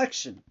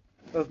reflection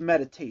of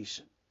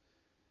meditation.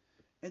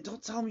 And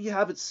don't tell me you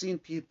haven't seen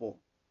people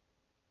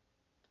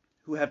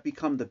who have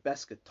become the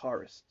best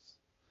guitarists,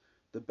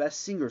 the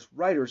best singers,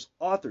 writers,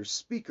 authors,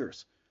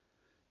 speakers,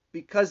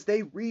 because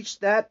they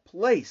reached that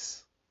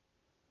place.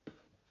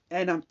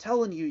 And I'm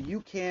telling you,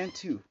 you can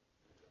too.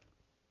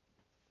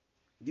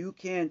 You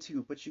can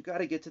too, but you got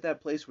to get to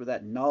that place where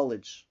that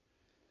knowledge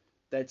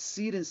that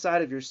seed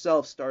inside of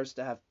yourself starts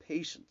to have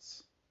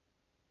patience.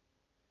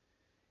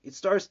 It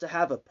starts to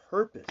have a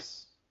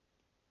purpose.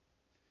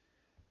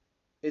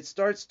 It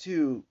starts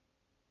to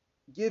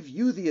give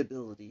you the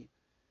ability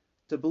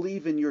to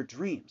believe in your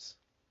dreams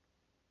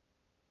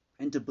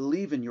and to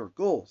believe in your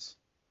goals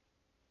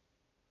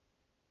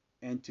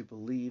and to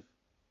believe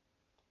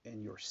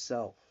in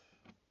yourself.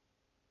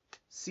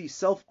 See,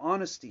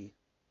 self-honesty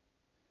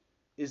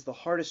is the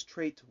hardest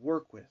trait to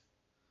work with,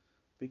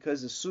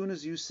 because as soon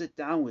as you sit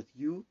down with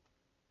you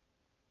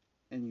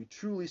and you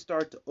truly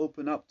start to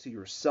open up to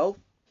yourself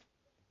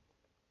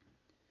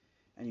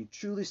and you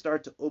truly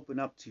start to open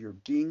up to your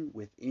being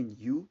within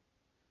you,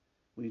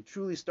 when you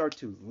truly start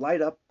to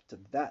light up to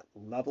that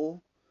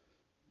level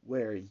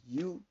where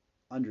you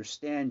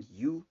understand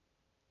you,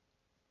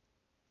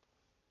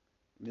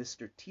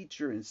 Mr.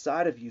 Teacher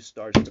inside of you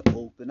starts to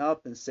open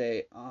up and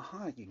say,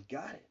 you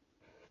got it.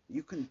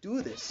 You can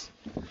do this.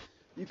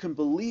 You can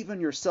believe in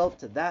yourself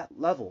to that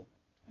level.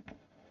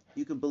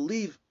 You can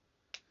believe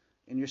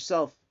in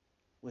yourself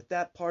with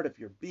that part of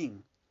your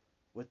being,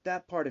 with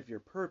that part of your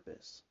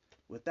purpose,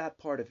 with that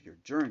part of your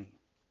journey.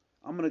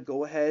 I'm going to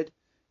go ahead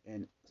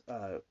and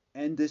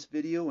end this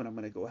video, and I'm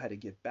going to go ahead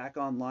and get back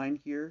online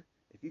here.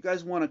 If you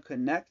guys want to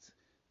connect,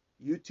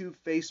 YouTube,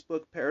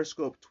 Facebook,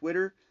 Periscope,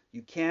 Twitter,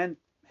 you can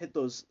hit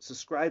those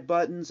subscribe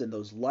buttons and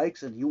those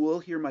likes, and you will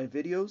hear my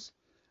videos.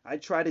 I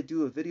try to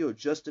do a video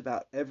just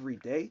about every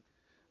day.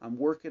 I'm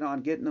working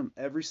on getting them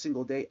every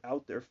single day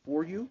out there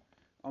for you.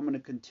 I'm going to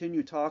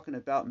continue talking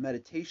about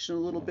meditation a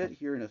little bit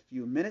here in a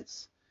few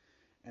minutes,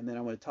 and then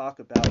I'm going to talk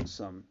about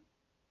some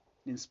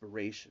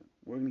inspiration.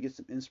 We're going to get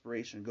some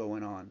inspiration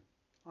going on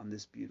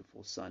this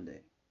beautiful Sunday.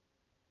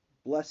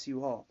 Bless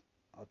you all.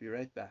 I'll be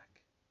right back.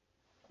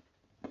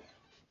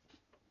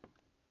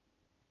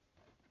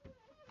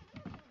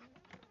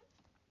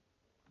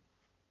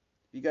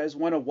 If you guys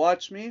want to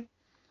watch me,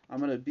 I'm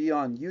going to be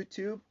on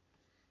YouTube,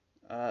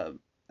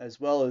 as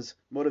well as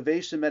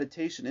Motivation,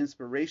 Meditation,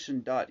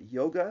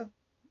 Inspiration.yoga.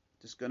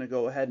 Just going to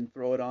go ahead and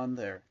throw it on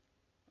there.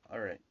 All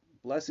right.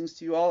 Blessings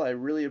to you all. I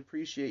really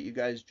appreciate you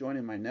guys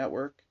joining my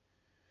network.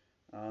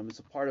 It's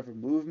a part of a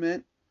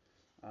movement,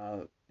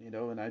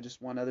 and I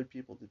just want other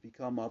people to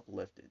become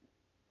uplifted.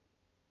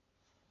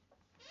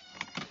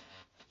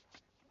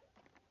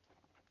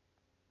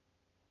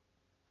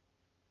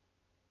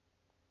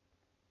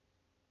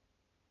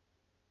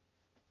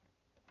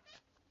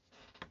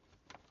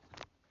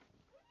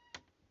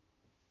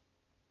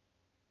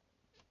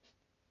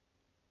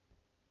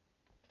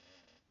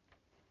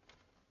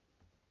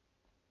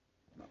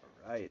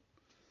 All right.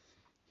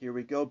 Here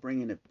we go,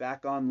 bringing it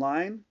back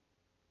online.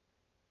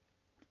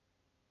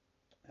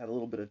 Had a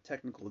little bit of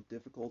technical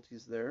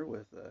difficulties there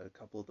with a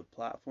couple of the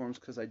platforms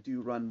because I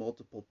do run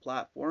multiple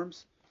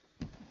platforms.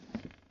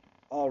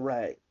 All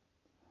right.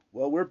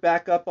 Well, we're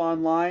back up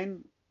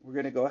online. We're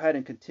going to go ahead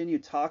and continue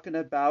talking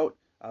about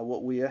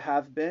what we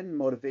have been: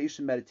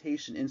 motivation,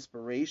 meditation,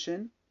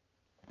 inspiration.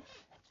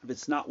 If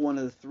it's not one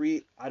of the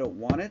three, I don't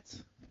want it.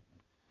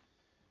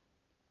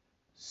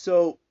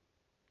 So,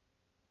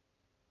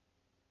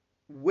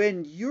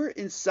 when you're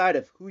inside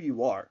of who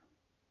you are,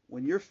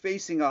 when you're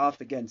facing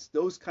off against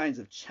those kinds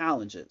of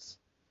challenges,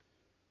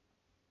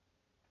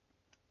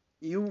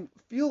 you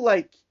feel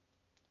like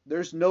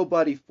there's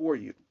nobody for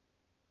you.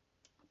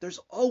 There's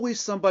always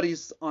somebody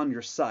on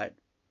your side.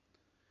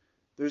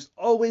 There's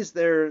always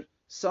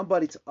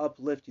somebody to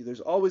uplift you. There's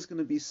always going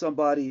to be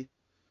somebody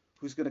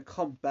who's going to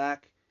come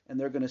back and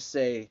they're going to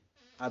say,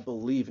 I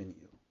believe in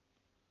you.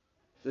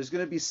 There's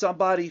going to be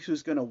somebody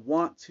who's going to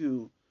want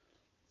to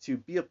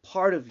be a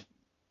part of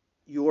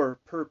your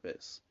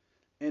purpose.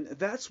 And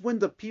that's when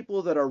the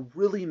people that are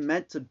really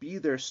meant to be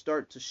there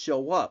start to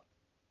show up.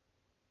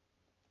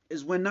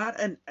 Is when not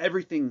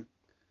everything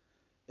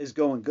is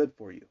going good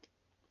for you.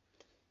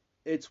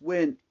 It's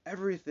when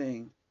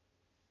everything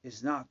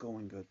is not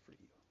going good for you.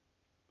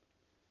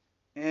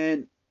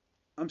 And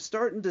I'm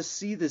starting to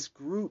see this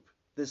group,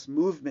 this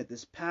movement,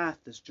 this path,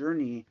 this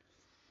journey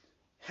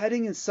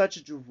heading in such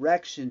a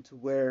direction to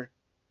where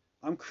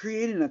I'm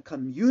creating a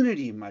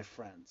community, my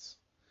friends.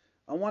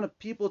 I want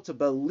people to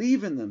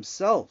believe in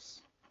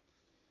themselves,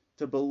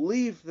 to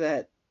believe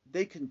that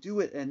they can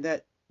do it and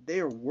that they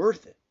are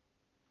worth it.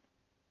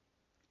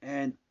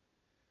 And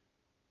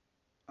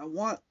I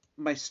want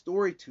my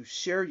story to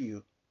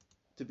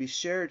be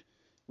shared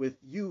with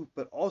you,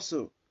 but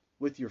also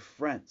with your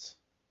friends.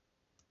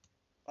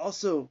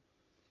 Also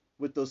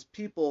with those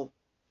people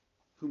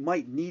who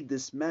might need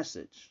this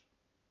message,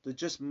 that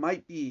just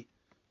might be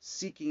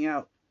seeking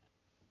out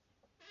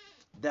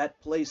that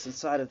place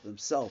inside of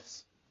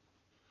themselves.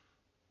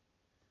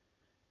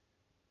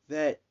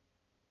 That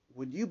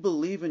when you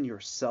believe in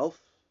yourself,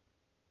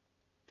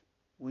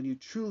 when you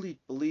truly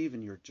believe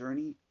in your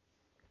journey,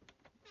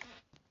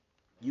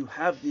 you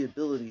have the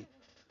ability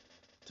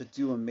to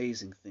do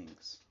amazing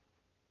things.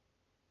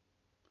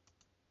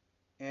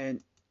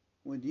 And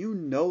when you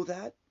know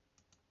that,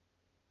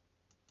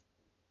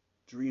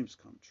 dreams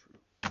come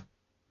true.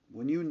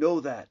 When you know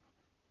that,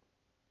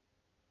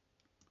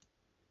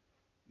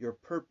 your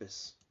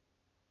purpose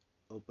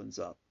opens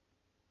up.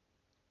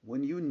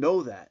 When you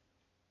know that,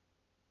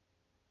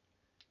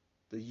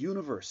 the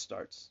universe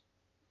starts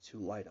to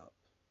light up.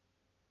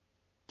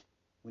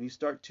 When you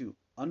start to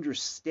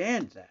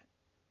understand that,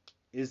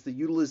 is the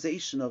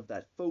utilization of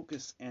that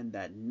focus and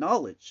that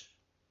knowledge.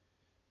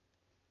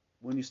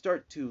 When you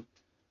start to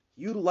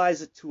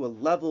utilize it to a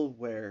level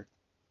where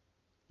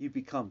you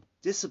become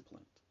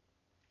disciplined,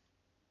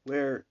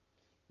 where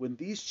when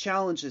these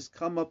challenges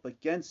come up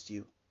against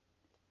you,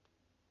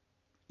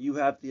 you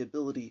have the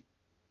ability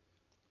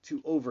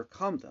to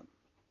overcome them.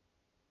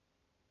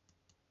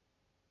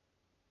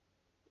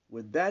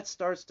 When that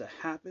starts to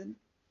happen,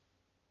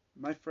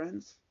 my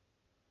friends,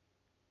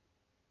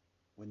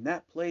 when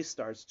that place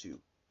starts to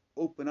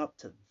open up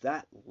to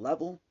that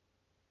level,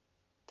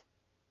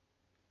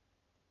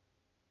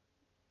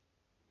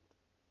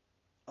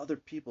 other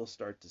people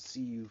start to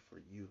see you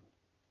for you.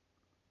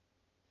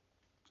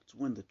 It's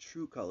when the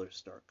true colors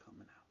start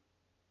coming out.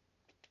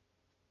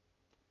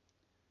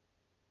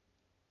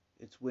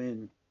 It's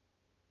when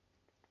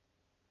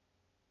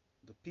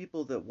the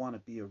people that want to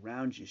be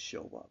around you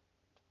show up.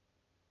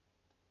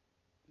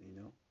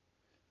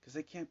 Because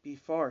they can't be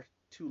far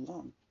too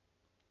long.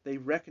 They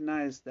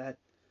recognize that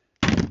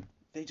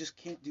they just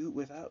can't do it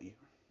without you.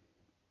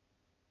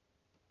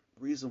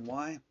 Reason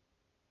why?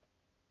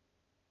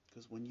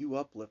 Because when you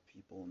uplift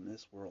people in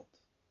this world,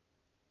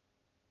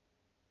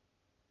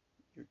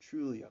 you're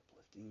truly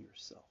uplifting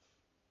yourself.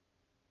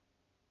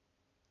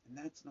 And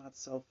that's not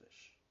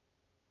selfish.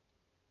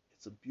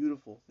 It's a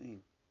beautiful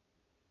thing.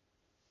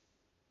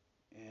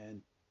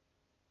 And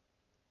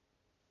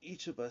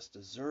each of us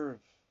deserve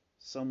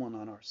someone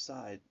on our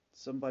side,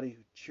 somebody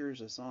who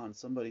cheers us on,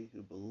 somebody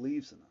who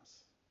believes in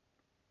us,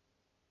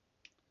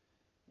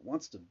 who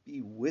wants to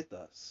be with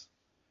us,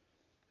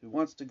 who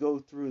wants to go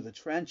through the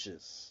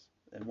trenches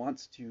and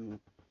wants to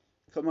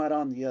come out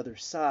on the other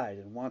side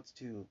and wants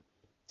to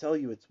tell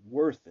you it's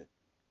worth it,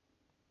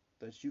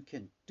 that you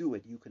can do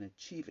it, you can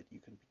achieve it, you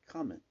can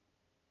become it,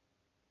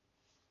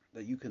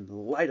 that you can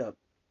light up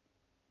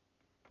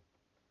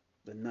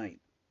the night,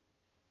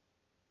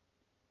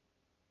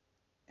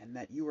 and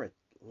that you are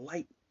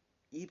light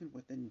even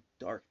within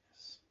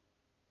darkness.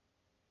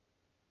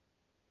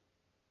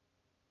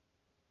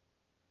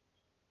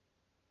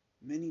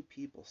 Many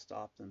people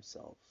stop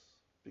themselves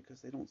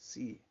because they don't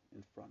see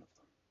in front of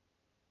them.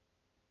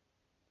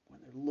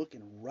 When they're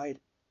looking right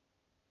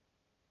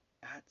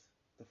at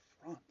the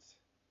front,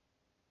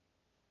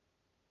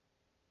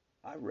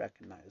 I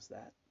recognize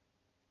that.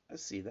 I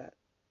see that.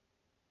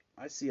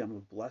 I see I'm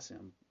a blessing.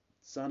 I'm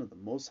son of the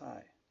Most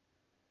High.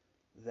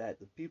 That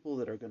the people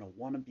that are going to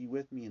want to be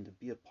with me and to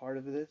be a part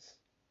of this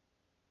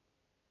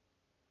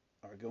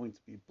are going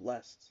to be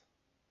blessed.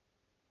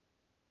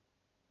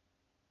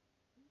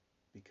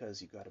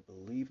 Because you got to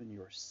believe in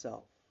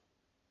yourself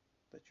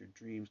that your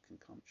dreams can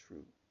come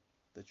true,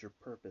 that your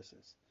purpose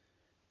is,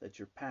 that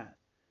your path,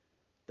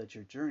 that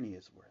your journey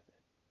is worth it.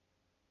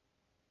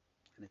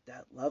 And at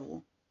that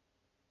level,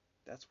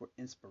 that's where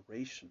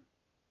inspiration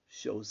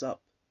shows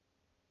up.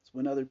 It's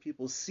when other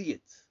people see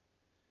it.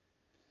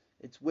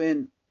 It's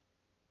when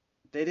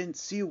they didn't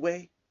see a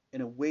way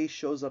and a way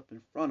shows up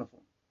in front of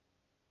them.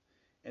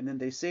 And then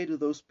they say to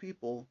those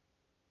people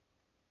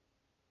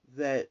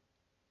that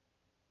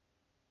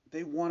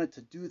they wanted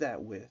to do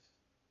that with,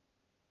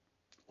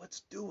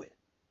 let's do it.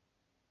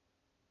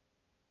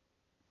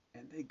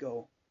 And they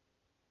go,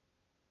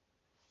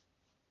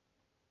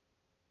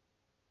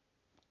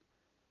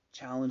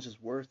 challenge is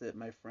worth it,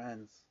 my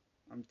friends.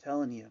 I'm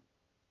telling you,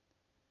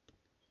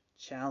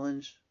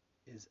 challenge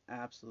is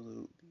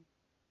absolutely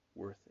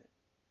worth it.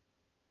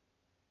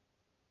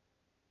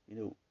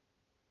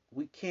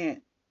 We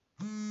can't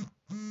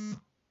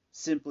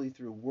simply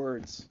through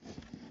words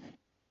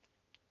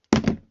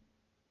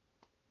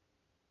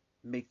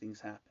make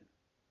things happen.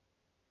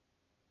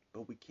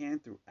 But we can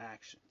through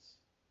actions.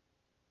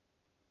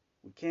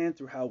 We can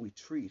through how we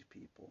treat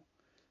people.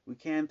 We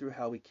can through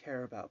how we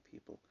care about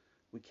people.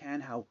 We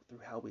can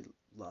through how we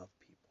love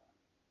people.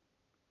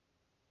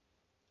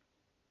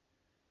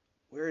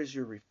 Where is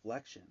your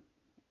reflection?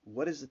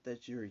 What is it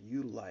that you're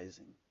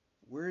utilizing?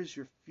 Where is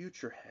your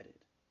future headed?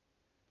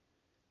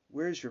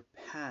 Where is your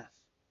path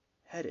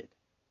headed?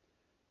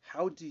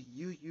 How do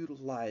you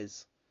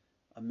utilize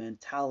a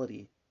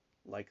mentality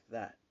like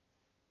that?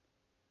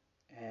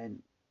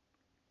 And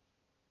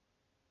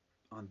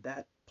on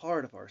that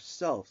part of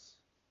ourselves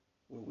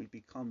where we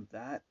become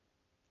that,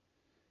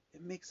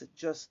 it makes it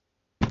just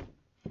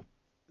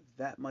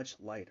that much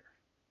lighter.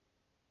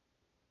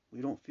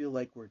 We don't feel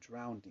like we're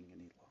drowning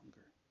any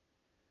longer.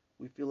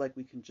 We feel like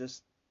we can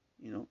just,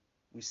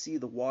 we see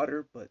the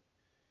water, but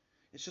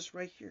it's just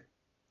right here.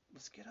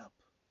 Let's get up.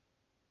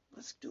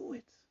 Let's do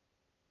it.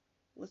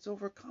 Let's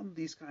overcome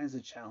these kinds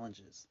of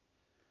challenges.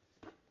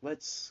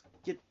 Let's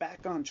get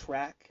back on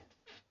track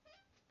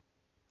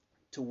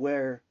to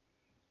where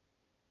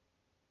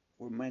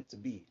we're meant to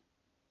be,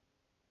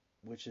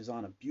 which is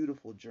on a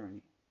beautiful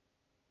journey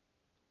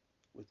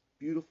with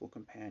beautiful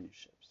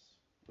companionships,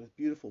 with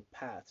beautiful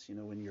paths,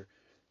 in your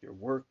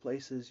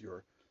workplaces,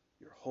 your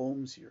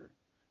homes, your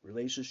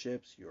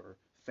relationships, your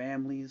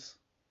families,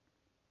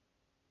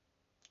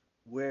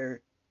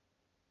 where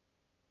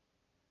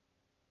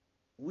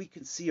we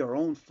can see our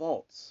own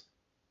faults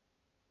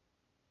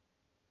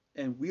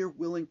and we're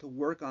willing to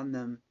work on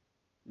them,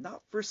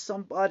 not for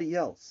somebody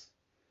else,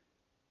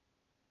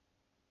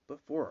 but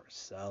for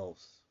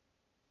ourselves.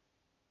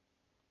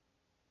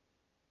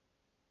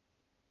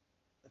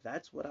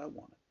 That's what I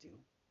want to do.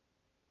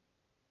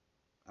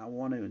 I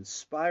want to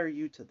inspire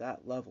you to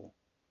that level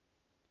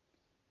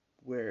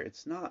where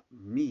it's not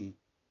me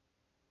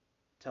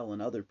telling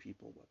other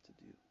people what to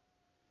do.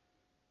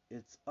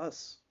 It's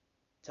us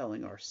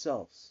telling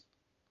ourselves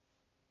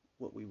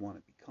what we want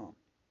to become.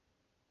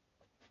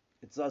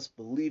 It's us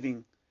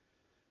believing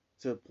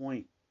to a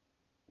point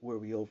where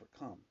we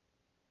overcome.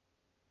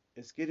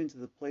 It's getting to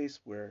the place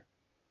where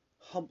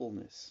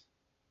humbleness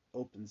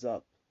opens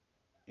up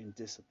in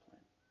discipline.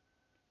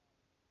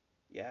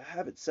 Yeah, I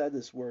haven't said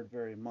this word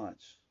very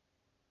much.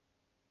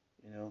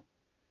 You know,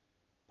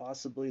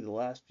 possibly the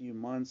last few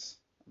months,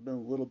 I've been a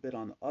little bit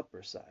on the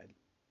upper side,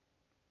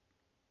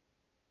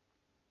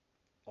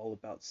 all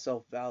about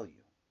self value.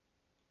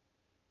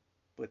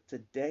 But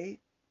today,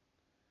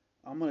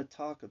 I'm going to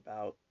talk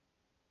about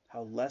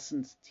how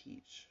lessons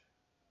teach,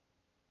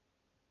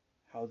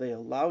 how they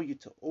allow you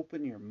to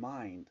open your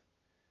mind,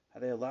 how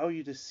they allow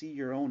you to see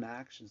your own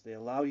actions, they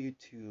allow you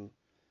to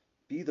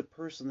be the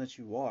person that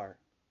you are.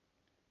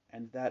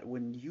 And that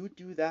when you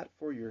do that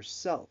for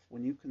yourself,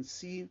 when you can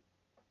see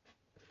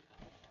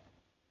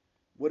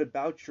what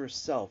about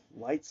yourself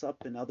lights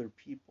up in other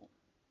people,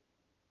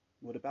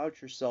 what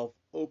about yourself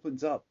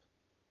opens up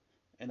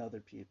in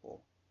other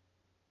people,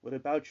 what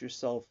about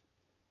yourself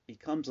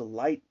becomes a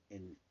light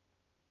in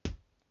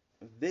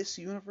this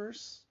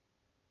universe,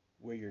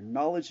 where your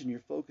knowledge and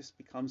your focus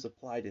becomes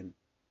applied in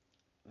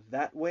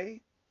that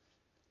way,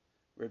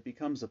 where it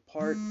becomes a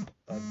part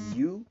of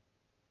you,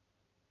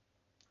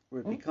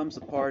 where it becomes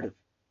a part of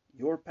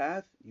your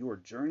path, your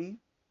journey,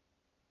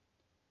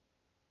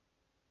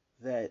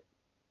 that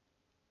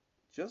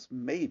just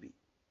maybe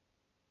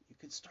you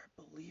can start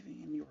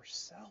believing in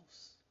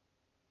yourselves.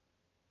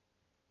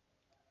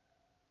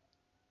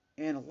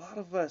 And a lot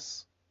of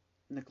us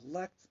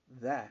neglect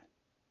that.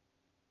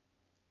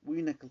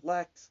 We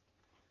neglect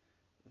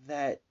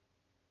that.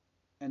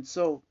 And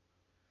so,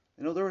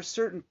 there were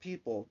certain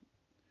people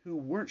who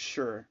weren't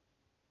sure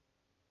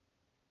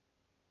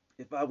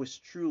if I was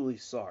truly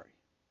sorry.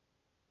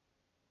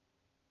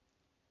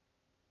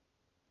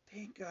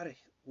 They ain't got to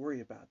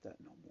worry about that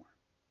no more.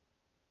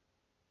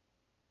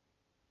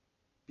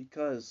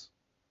 Because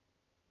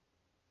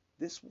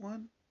this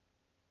one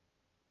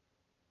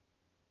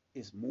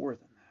is more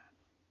than that.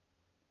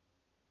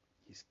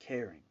 He's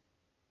caring.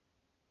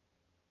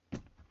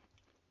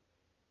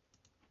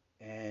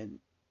 And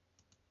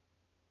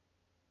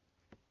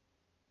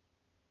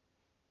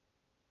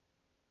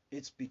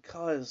it's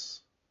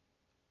because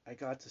I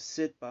got to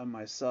sit by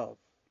myself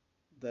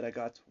that I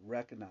got to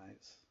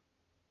recognize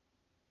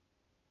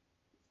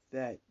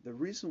that the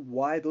reason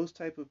why those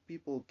type of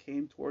people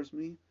came towards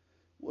me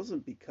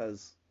wasn't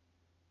because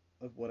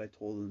of what I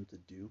told them to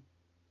do,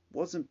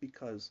 wasn't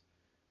because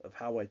of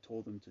how I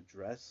told them to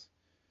dress,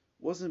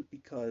 wasn't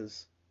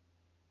because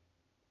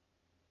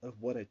of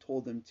what I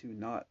told them to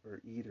not or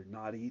eat or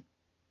not eat,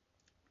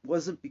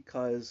 wasn't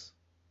because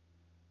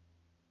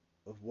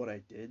of what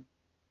I did.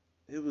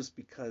 It was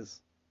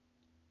because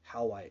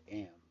how I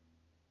am.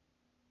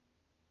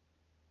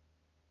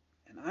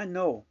 And I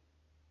know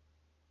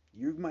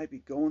you might be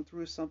going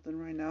through something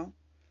right now.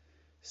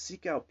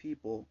 Seek out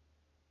people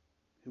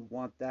who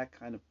want that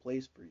kind of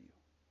place for you.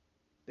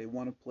 They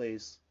want a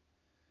place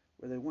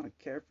where they want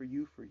to care for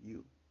you.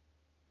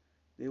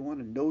 They want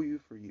to know you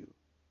for you.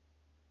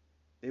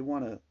 They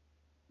want to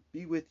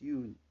be with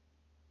you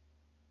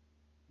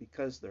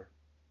because their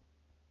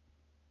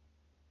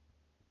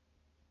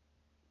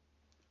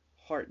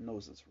heart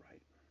knows it's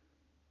right.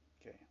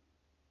 Okay.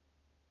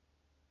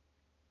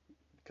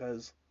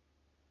 Because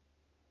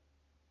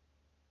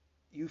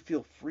you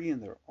feel free in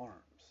their arms.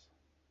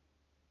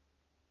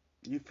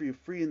 You feel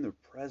free in their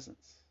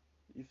presence.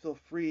 You feel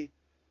free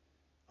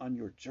on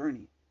your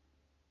journey.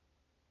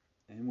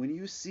 And when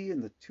you see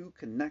in the two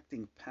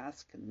connecting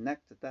paths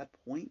connect at that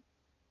point,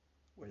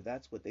 where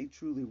that's what they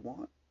truly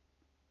want,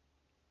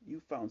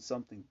 you found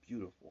something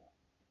beautiful.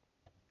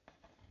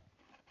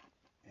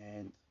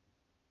 And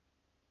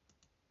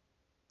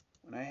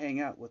when I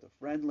hang out with a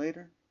friend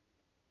later,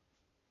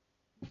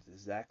 it's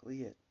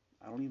exactly it.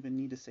 I don't even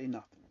need to say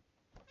nothing.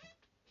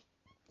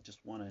 I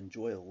just want to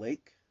enjoy a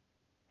lake.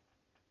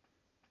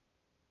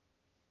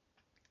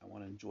 I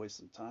want to enjoy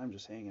some time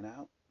just hanging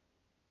out.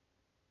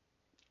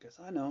 Because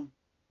I know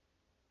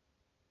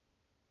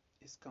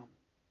it's coming.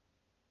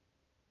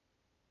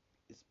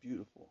 It's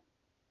beautiful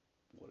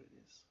what it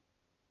is.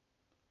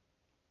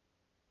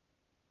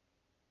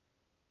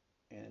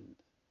 And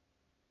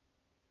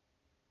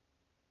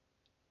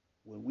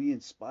when we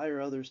inspire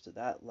others to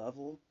that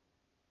level,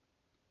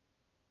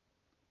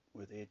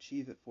 where they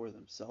achieve it for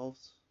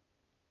themselves,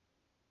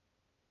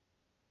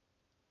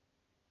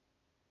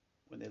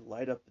 when they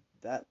light up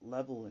that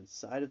level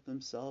inside of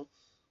themselves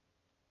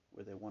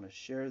where they want to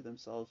share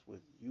themselves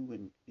with you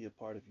and be a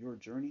part of your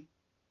journey,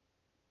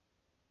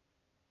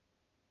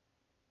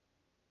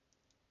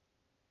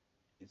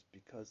 it's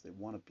because they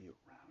want to be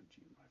around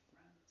you, my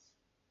friends.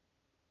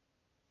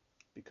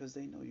 Because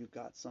they know you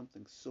got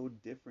something so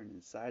different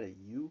inside of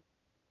you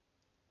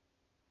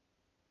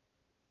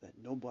that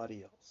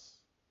nobody else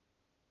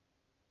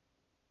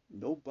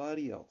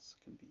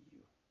can be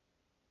you.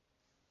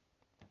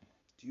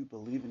 Do you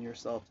believe in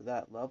yourself to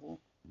that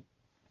level? You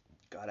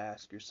gotta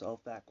ask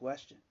yourself that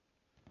question.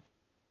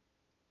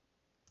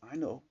 I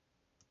know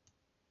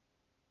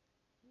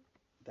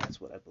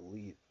that's what I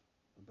believe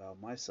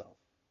about myself.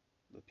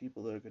 The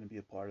people that are going to be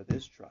a part of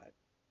this tribe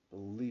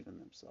believe in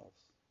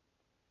themselves.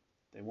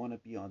 They want to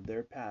be on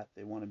their path.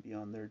 They want to be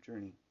on their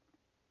journey.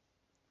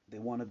 They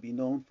want to be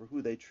known for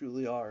who they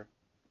truly are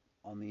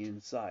on the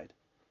inside.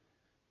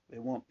 They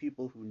want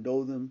people who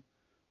know them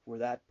for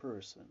that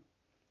person,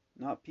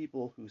 not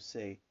people who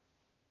say,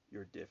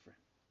 you're different.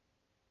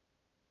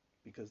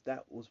 Because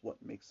that was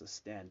what makes us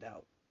stand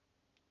out,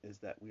 is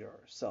that we are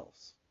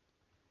ourselves.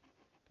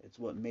 It's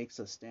what makes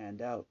us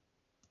stand out,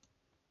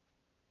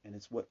 and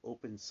it's what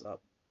opens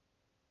up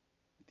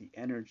the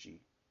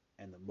energy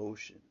and the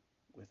motion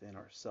within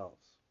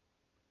ourselves.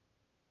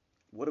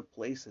 What a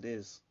place it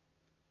is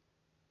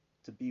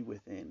to be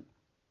within,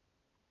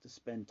 to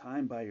spend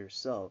time by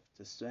yourself,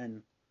 to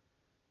spend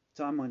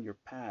time on your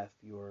path,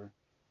 your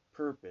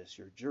purpose,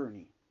 your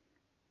journey.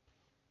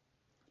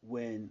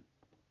 When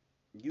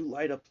you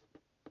light up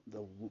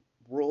the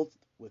world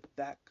with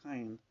that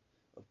kind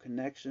of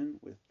connection,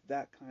 with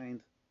that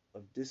kind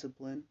of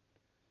discipline,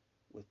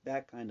 with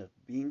that kind of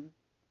being,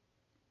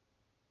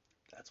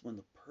 that's when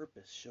the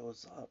purpose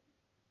shows up.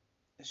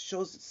 It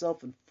shows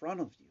itself in front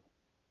of you.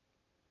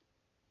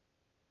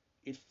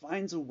 It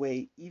finds a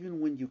way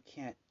even when you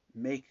can't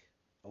make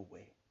a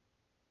way.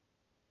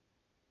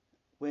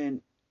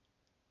 When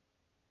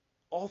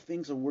all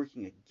things are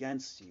working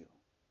against you,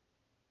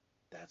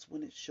 that's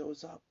when it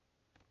shows up.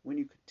 When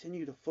you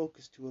continue to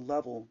focus to a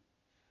level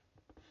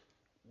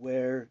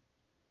where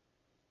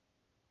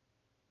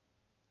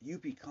you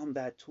become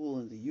that tool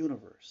in the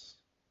universe,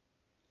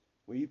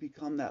 where you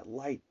become that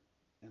light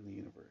in the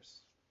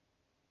universe,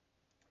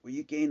 where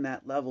you gain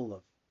that level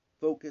of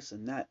focus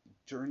and that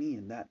journey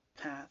and that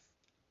path,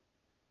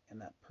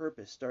 and that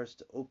purpose starts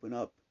to open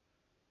up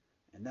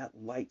and that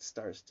light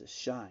starts to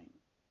shine.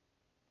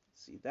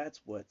 See,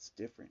 that's what's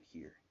different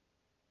here,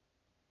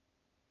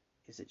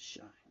 is it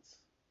shines.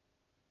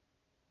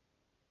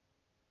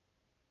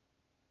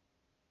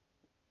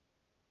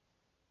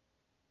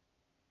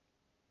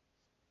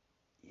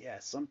 Yeah,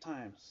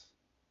 sometimes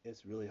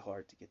it's really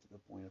hard to get to the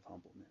point of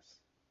humbleness.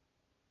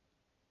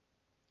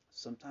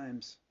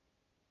 Sometimes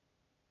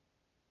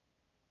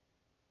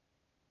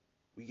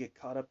we get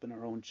caught up in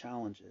our own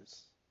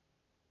challenges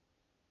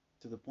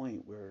to the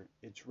point where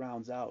it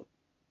drowns out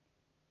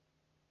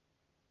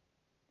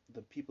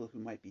the people who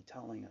might be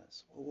telling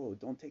us, whoa, whoa,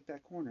 don't take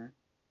that corner.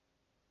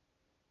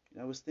 And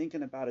I was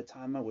thinking about a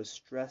time I was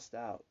stressed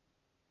out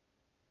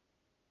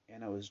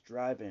and I was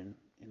driving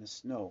in the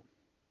snow.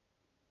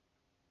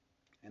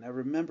 And I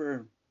remember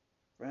a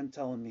friend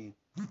telling me,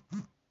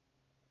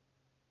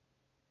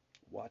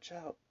 watch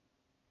out.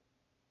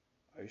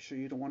 Are you sure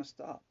you don't want to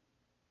stop?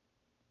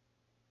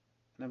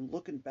 And I'm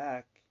looking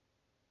back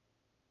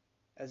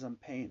as I'm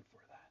paying for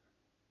that.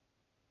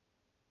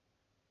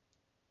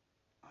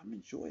 I'm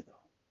in joy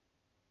though.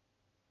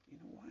 You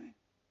know why?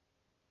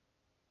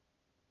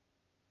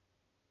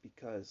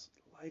 Because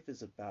life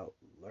is about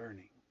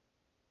learning.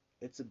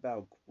 It's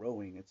about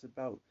growing. It's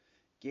about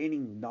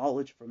gaining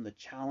knowledge from the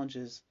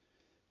challenges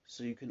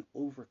so you can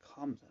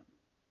overcome them.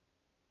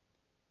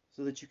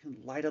 So that you can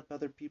light up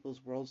other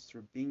people's worlds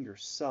through being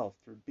yourself,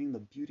 through being the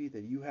beauty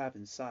that you have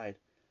inside.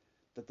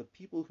 That the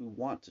people who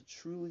want to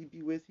truly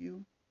be with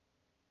you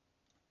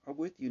are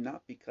with you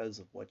not because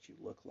of what you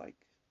look like,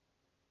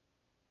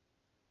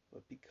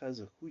 but because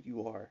of who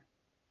you are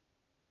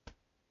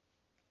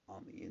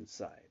on the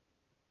inside.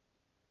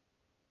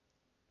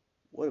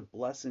 What a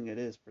blessing it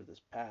is for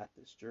this path,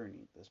 this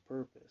journey, this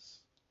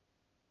purpose.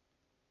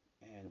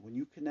 And when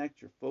you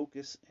connect your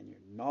focus and your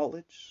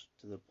knowledge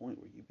to the point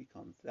where you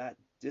become that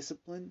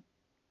discipline,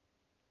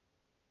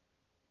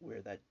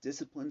 where that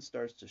discipline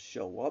starts to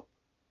show up,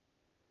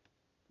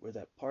 where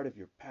that part of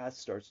your path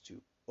starts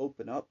to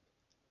open up,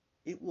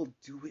 it will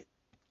do it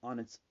on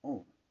its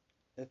own.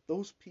 If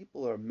those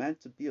people are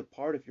meant to be a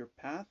part of your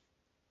path,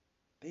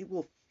 they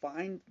will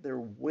find their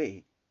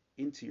way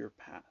into your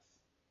path.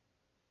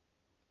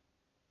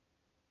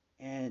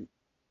 And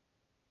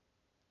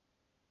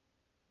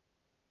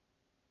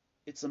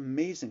it's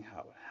amazing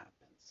how it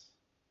happens.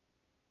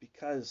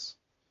 Because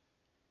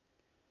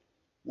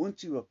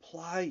once you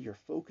apply your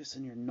focus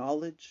and your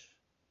knowledge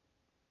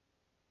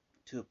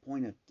to a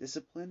point of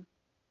discipline,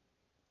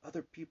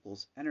 other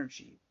people's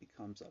energy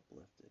becomes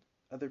uplifted.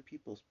 Other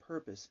people's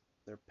purpose,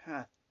 their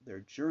path, their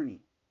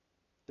journey,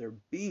 their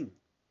being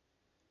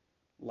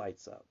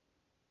lights up.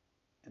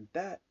 And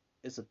that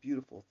is a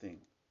beautiful thing,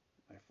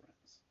 my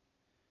friends.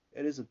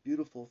 It is a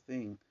beautiful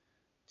thing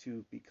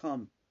to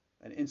become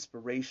an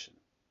inspiration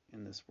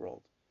in this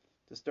world,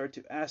 to start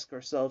to ask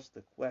ourselves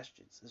the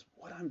questions: is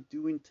what I'm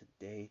doing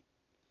today,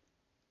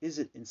 is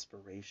it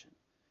inspiration?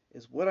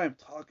 Is what I'm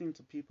talking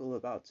to people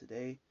about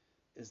today,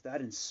 is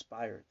that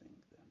inspiring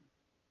them?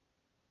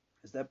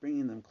 Is that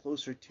bringing them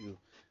closer to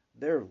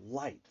their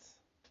light,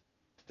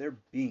 their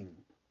being,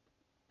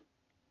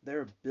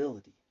 their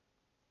ability,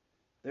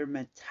 their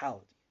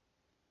mentality,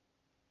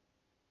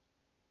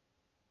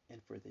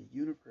 and for the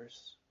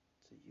universe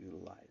to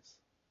utilize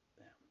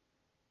them?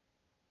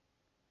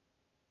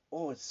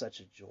 Oh, it's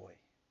such a joy.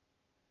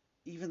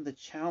 Even the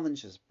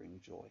challenges bring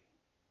joy.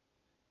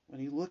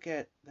 When you look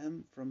at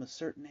them from a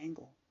certain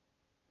angle,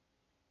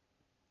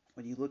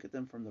 when you look at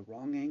them from the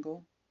wrong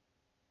angle,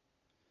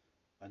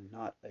 and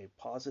not a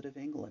positive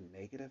angle, a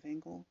negative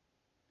angle,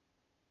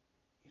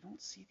 you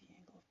don't see the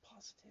angle of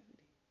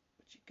positivity.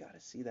 But you got to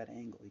see that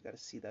angle. You got to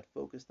see that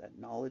focus, that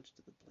knowledge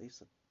to the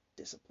place of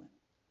discipline,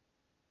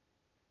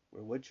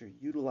 where what you're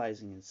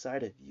utilizing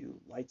inside of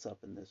you lights up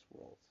in this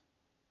world,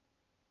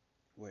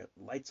 where it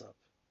lights up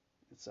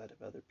inside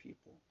of other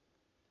people,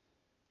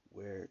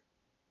 where,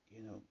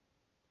 you know,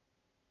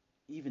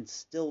 even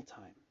still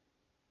time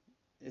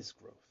is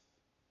growth.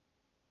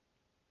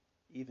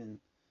 Even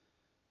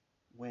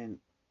when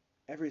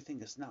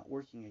everything is not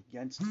working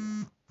against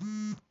you,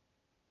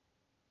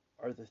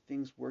 are the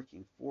things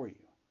working for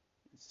you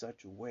in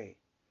such a way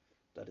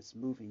that it's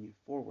moving you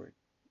forward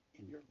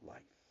in your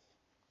life?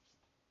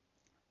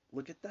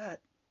 Look at that.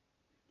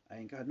 I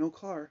ain't got no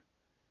car.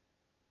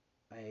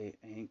 I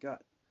ain't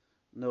got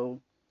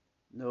no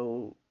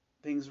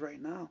things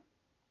right now.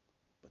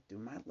 But do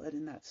my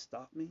letting that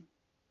stop me?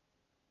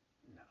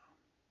 No.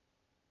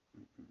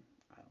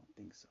 I don't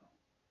think so.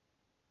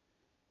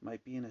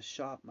 Might be in a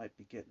shop, might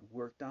be getting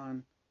worked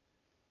on,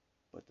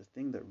 but the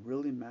thing that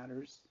really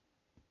matters,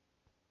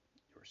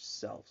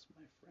 yourselves,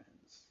 my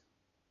friends,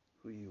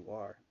 who you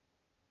are,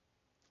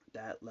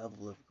 that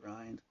level of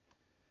grind.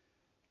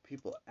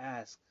 People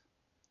ask,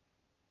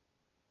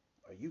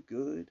 are you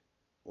good?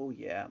 Oh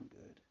yeah, I'm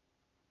good.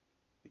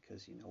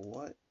 Because you know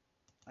what?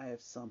 I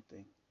have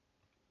something,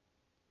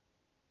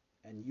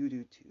 and you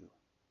do too.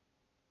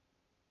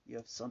 You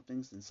have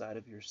somethings inside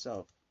of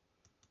yourself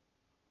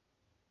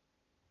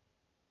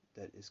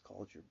that is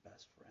called your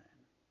best friend.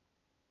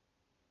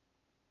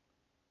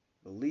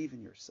 Believe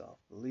in yourself.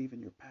 Believe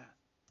in your path.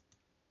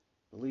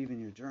 Believe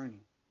in your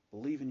journey.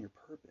 Believe in your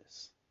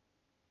purpose.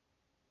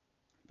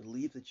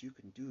 Believe that you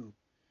can do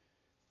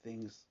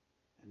things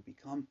and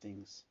become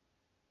things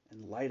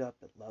and light up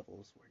at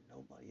levels where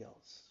nobody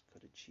else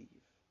could achieve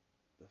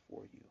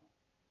before you.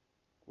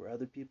 Where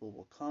other people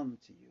will come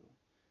to you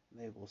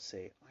and they will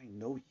say, I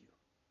know you,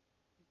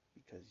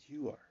 because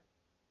you are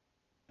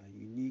a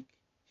unique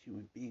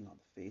human being on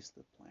the face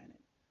of the planet.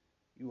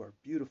 You are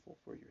beautiful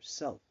for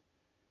yourself,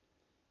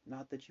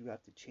 not that you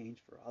have to change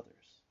for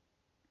others.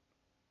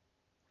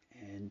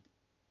 And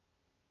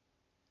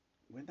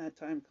when that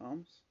time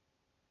comes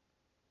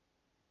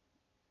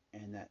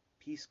and that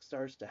peace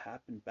starts to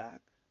happen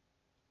back,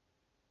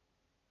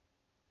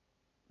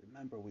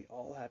 remember, we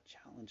all have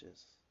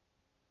challenges,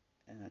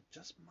 and it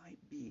just might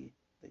be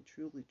they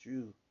truly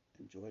do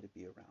enjoy to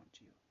be around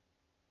you.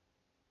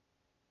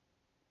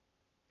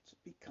 So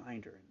be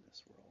kinder in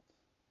this world.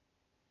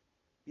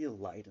 Be a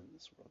light in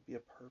this world. Be a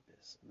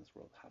purpose in this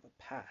world. Have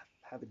a path.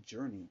 Have a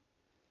journey.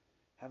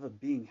 Have a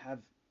being. Have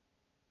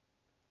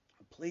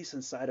a place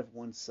inside of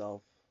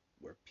oneself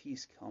where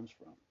peace comes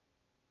from.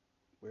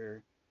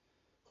 Where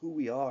who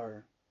we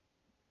are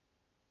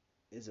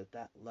is at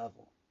that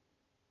level.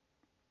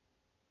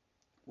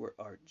 Where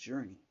our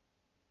journey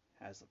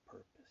has a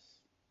purpose.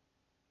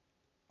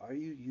 Are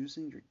you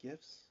using your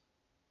gifts?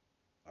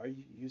 Are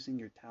you using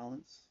your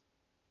talents?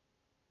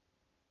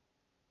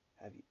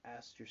 Have you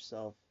asked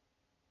yourself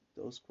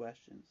those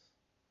questions?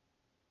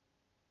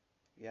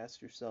 Have you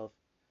asked yourself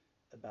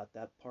about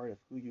that part of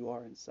who you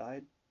are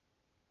inside?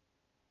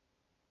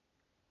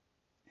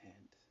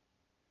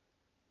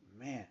 And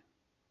man,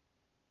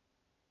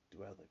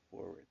 do I look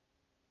forward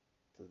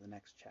to the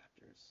next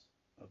chapters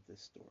of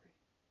this story.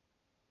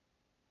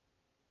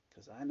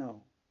 Because I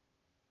know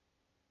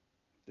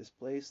this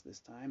place, this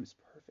time is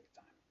perfect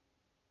time.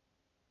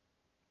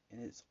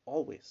 And it's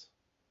always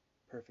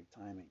perfect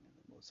timing in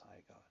the Most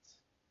High God's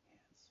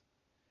hands.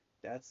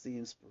 That's the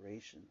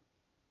inspiration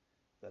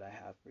that I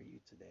have for you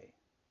today.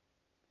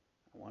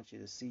 I want you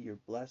to see your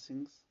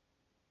blessings,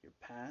 your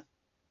path,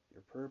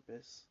 your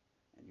purpose,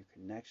 and your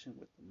connection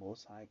with the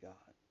Most High God.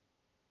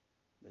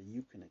 That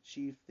you can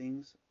achieve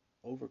things,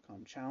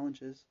 overcome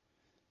challenges,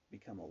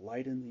 become a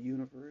light in the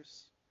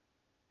universe,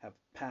 have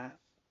a path,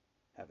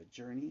 have a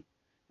journey,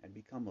 and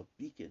become a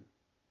beacon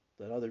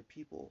that other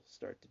people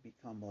start to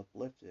become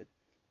uplifted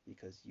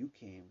because you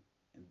came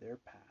in their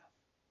path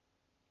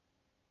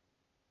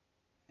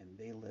and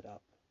they lit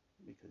up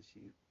because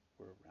you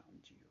were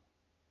around you.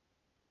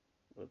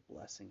 What a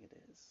blessing it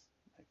is,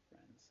 my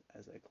friends.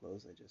 As I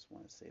close, I just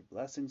want to say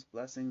blessings,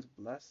 blessings,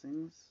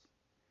 blessings,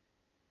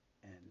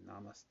 and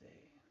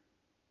namaste.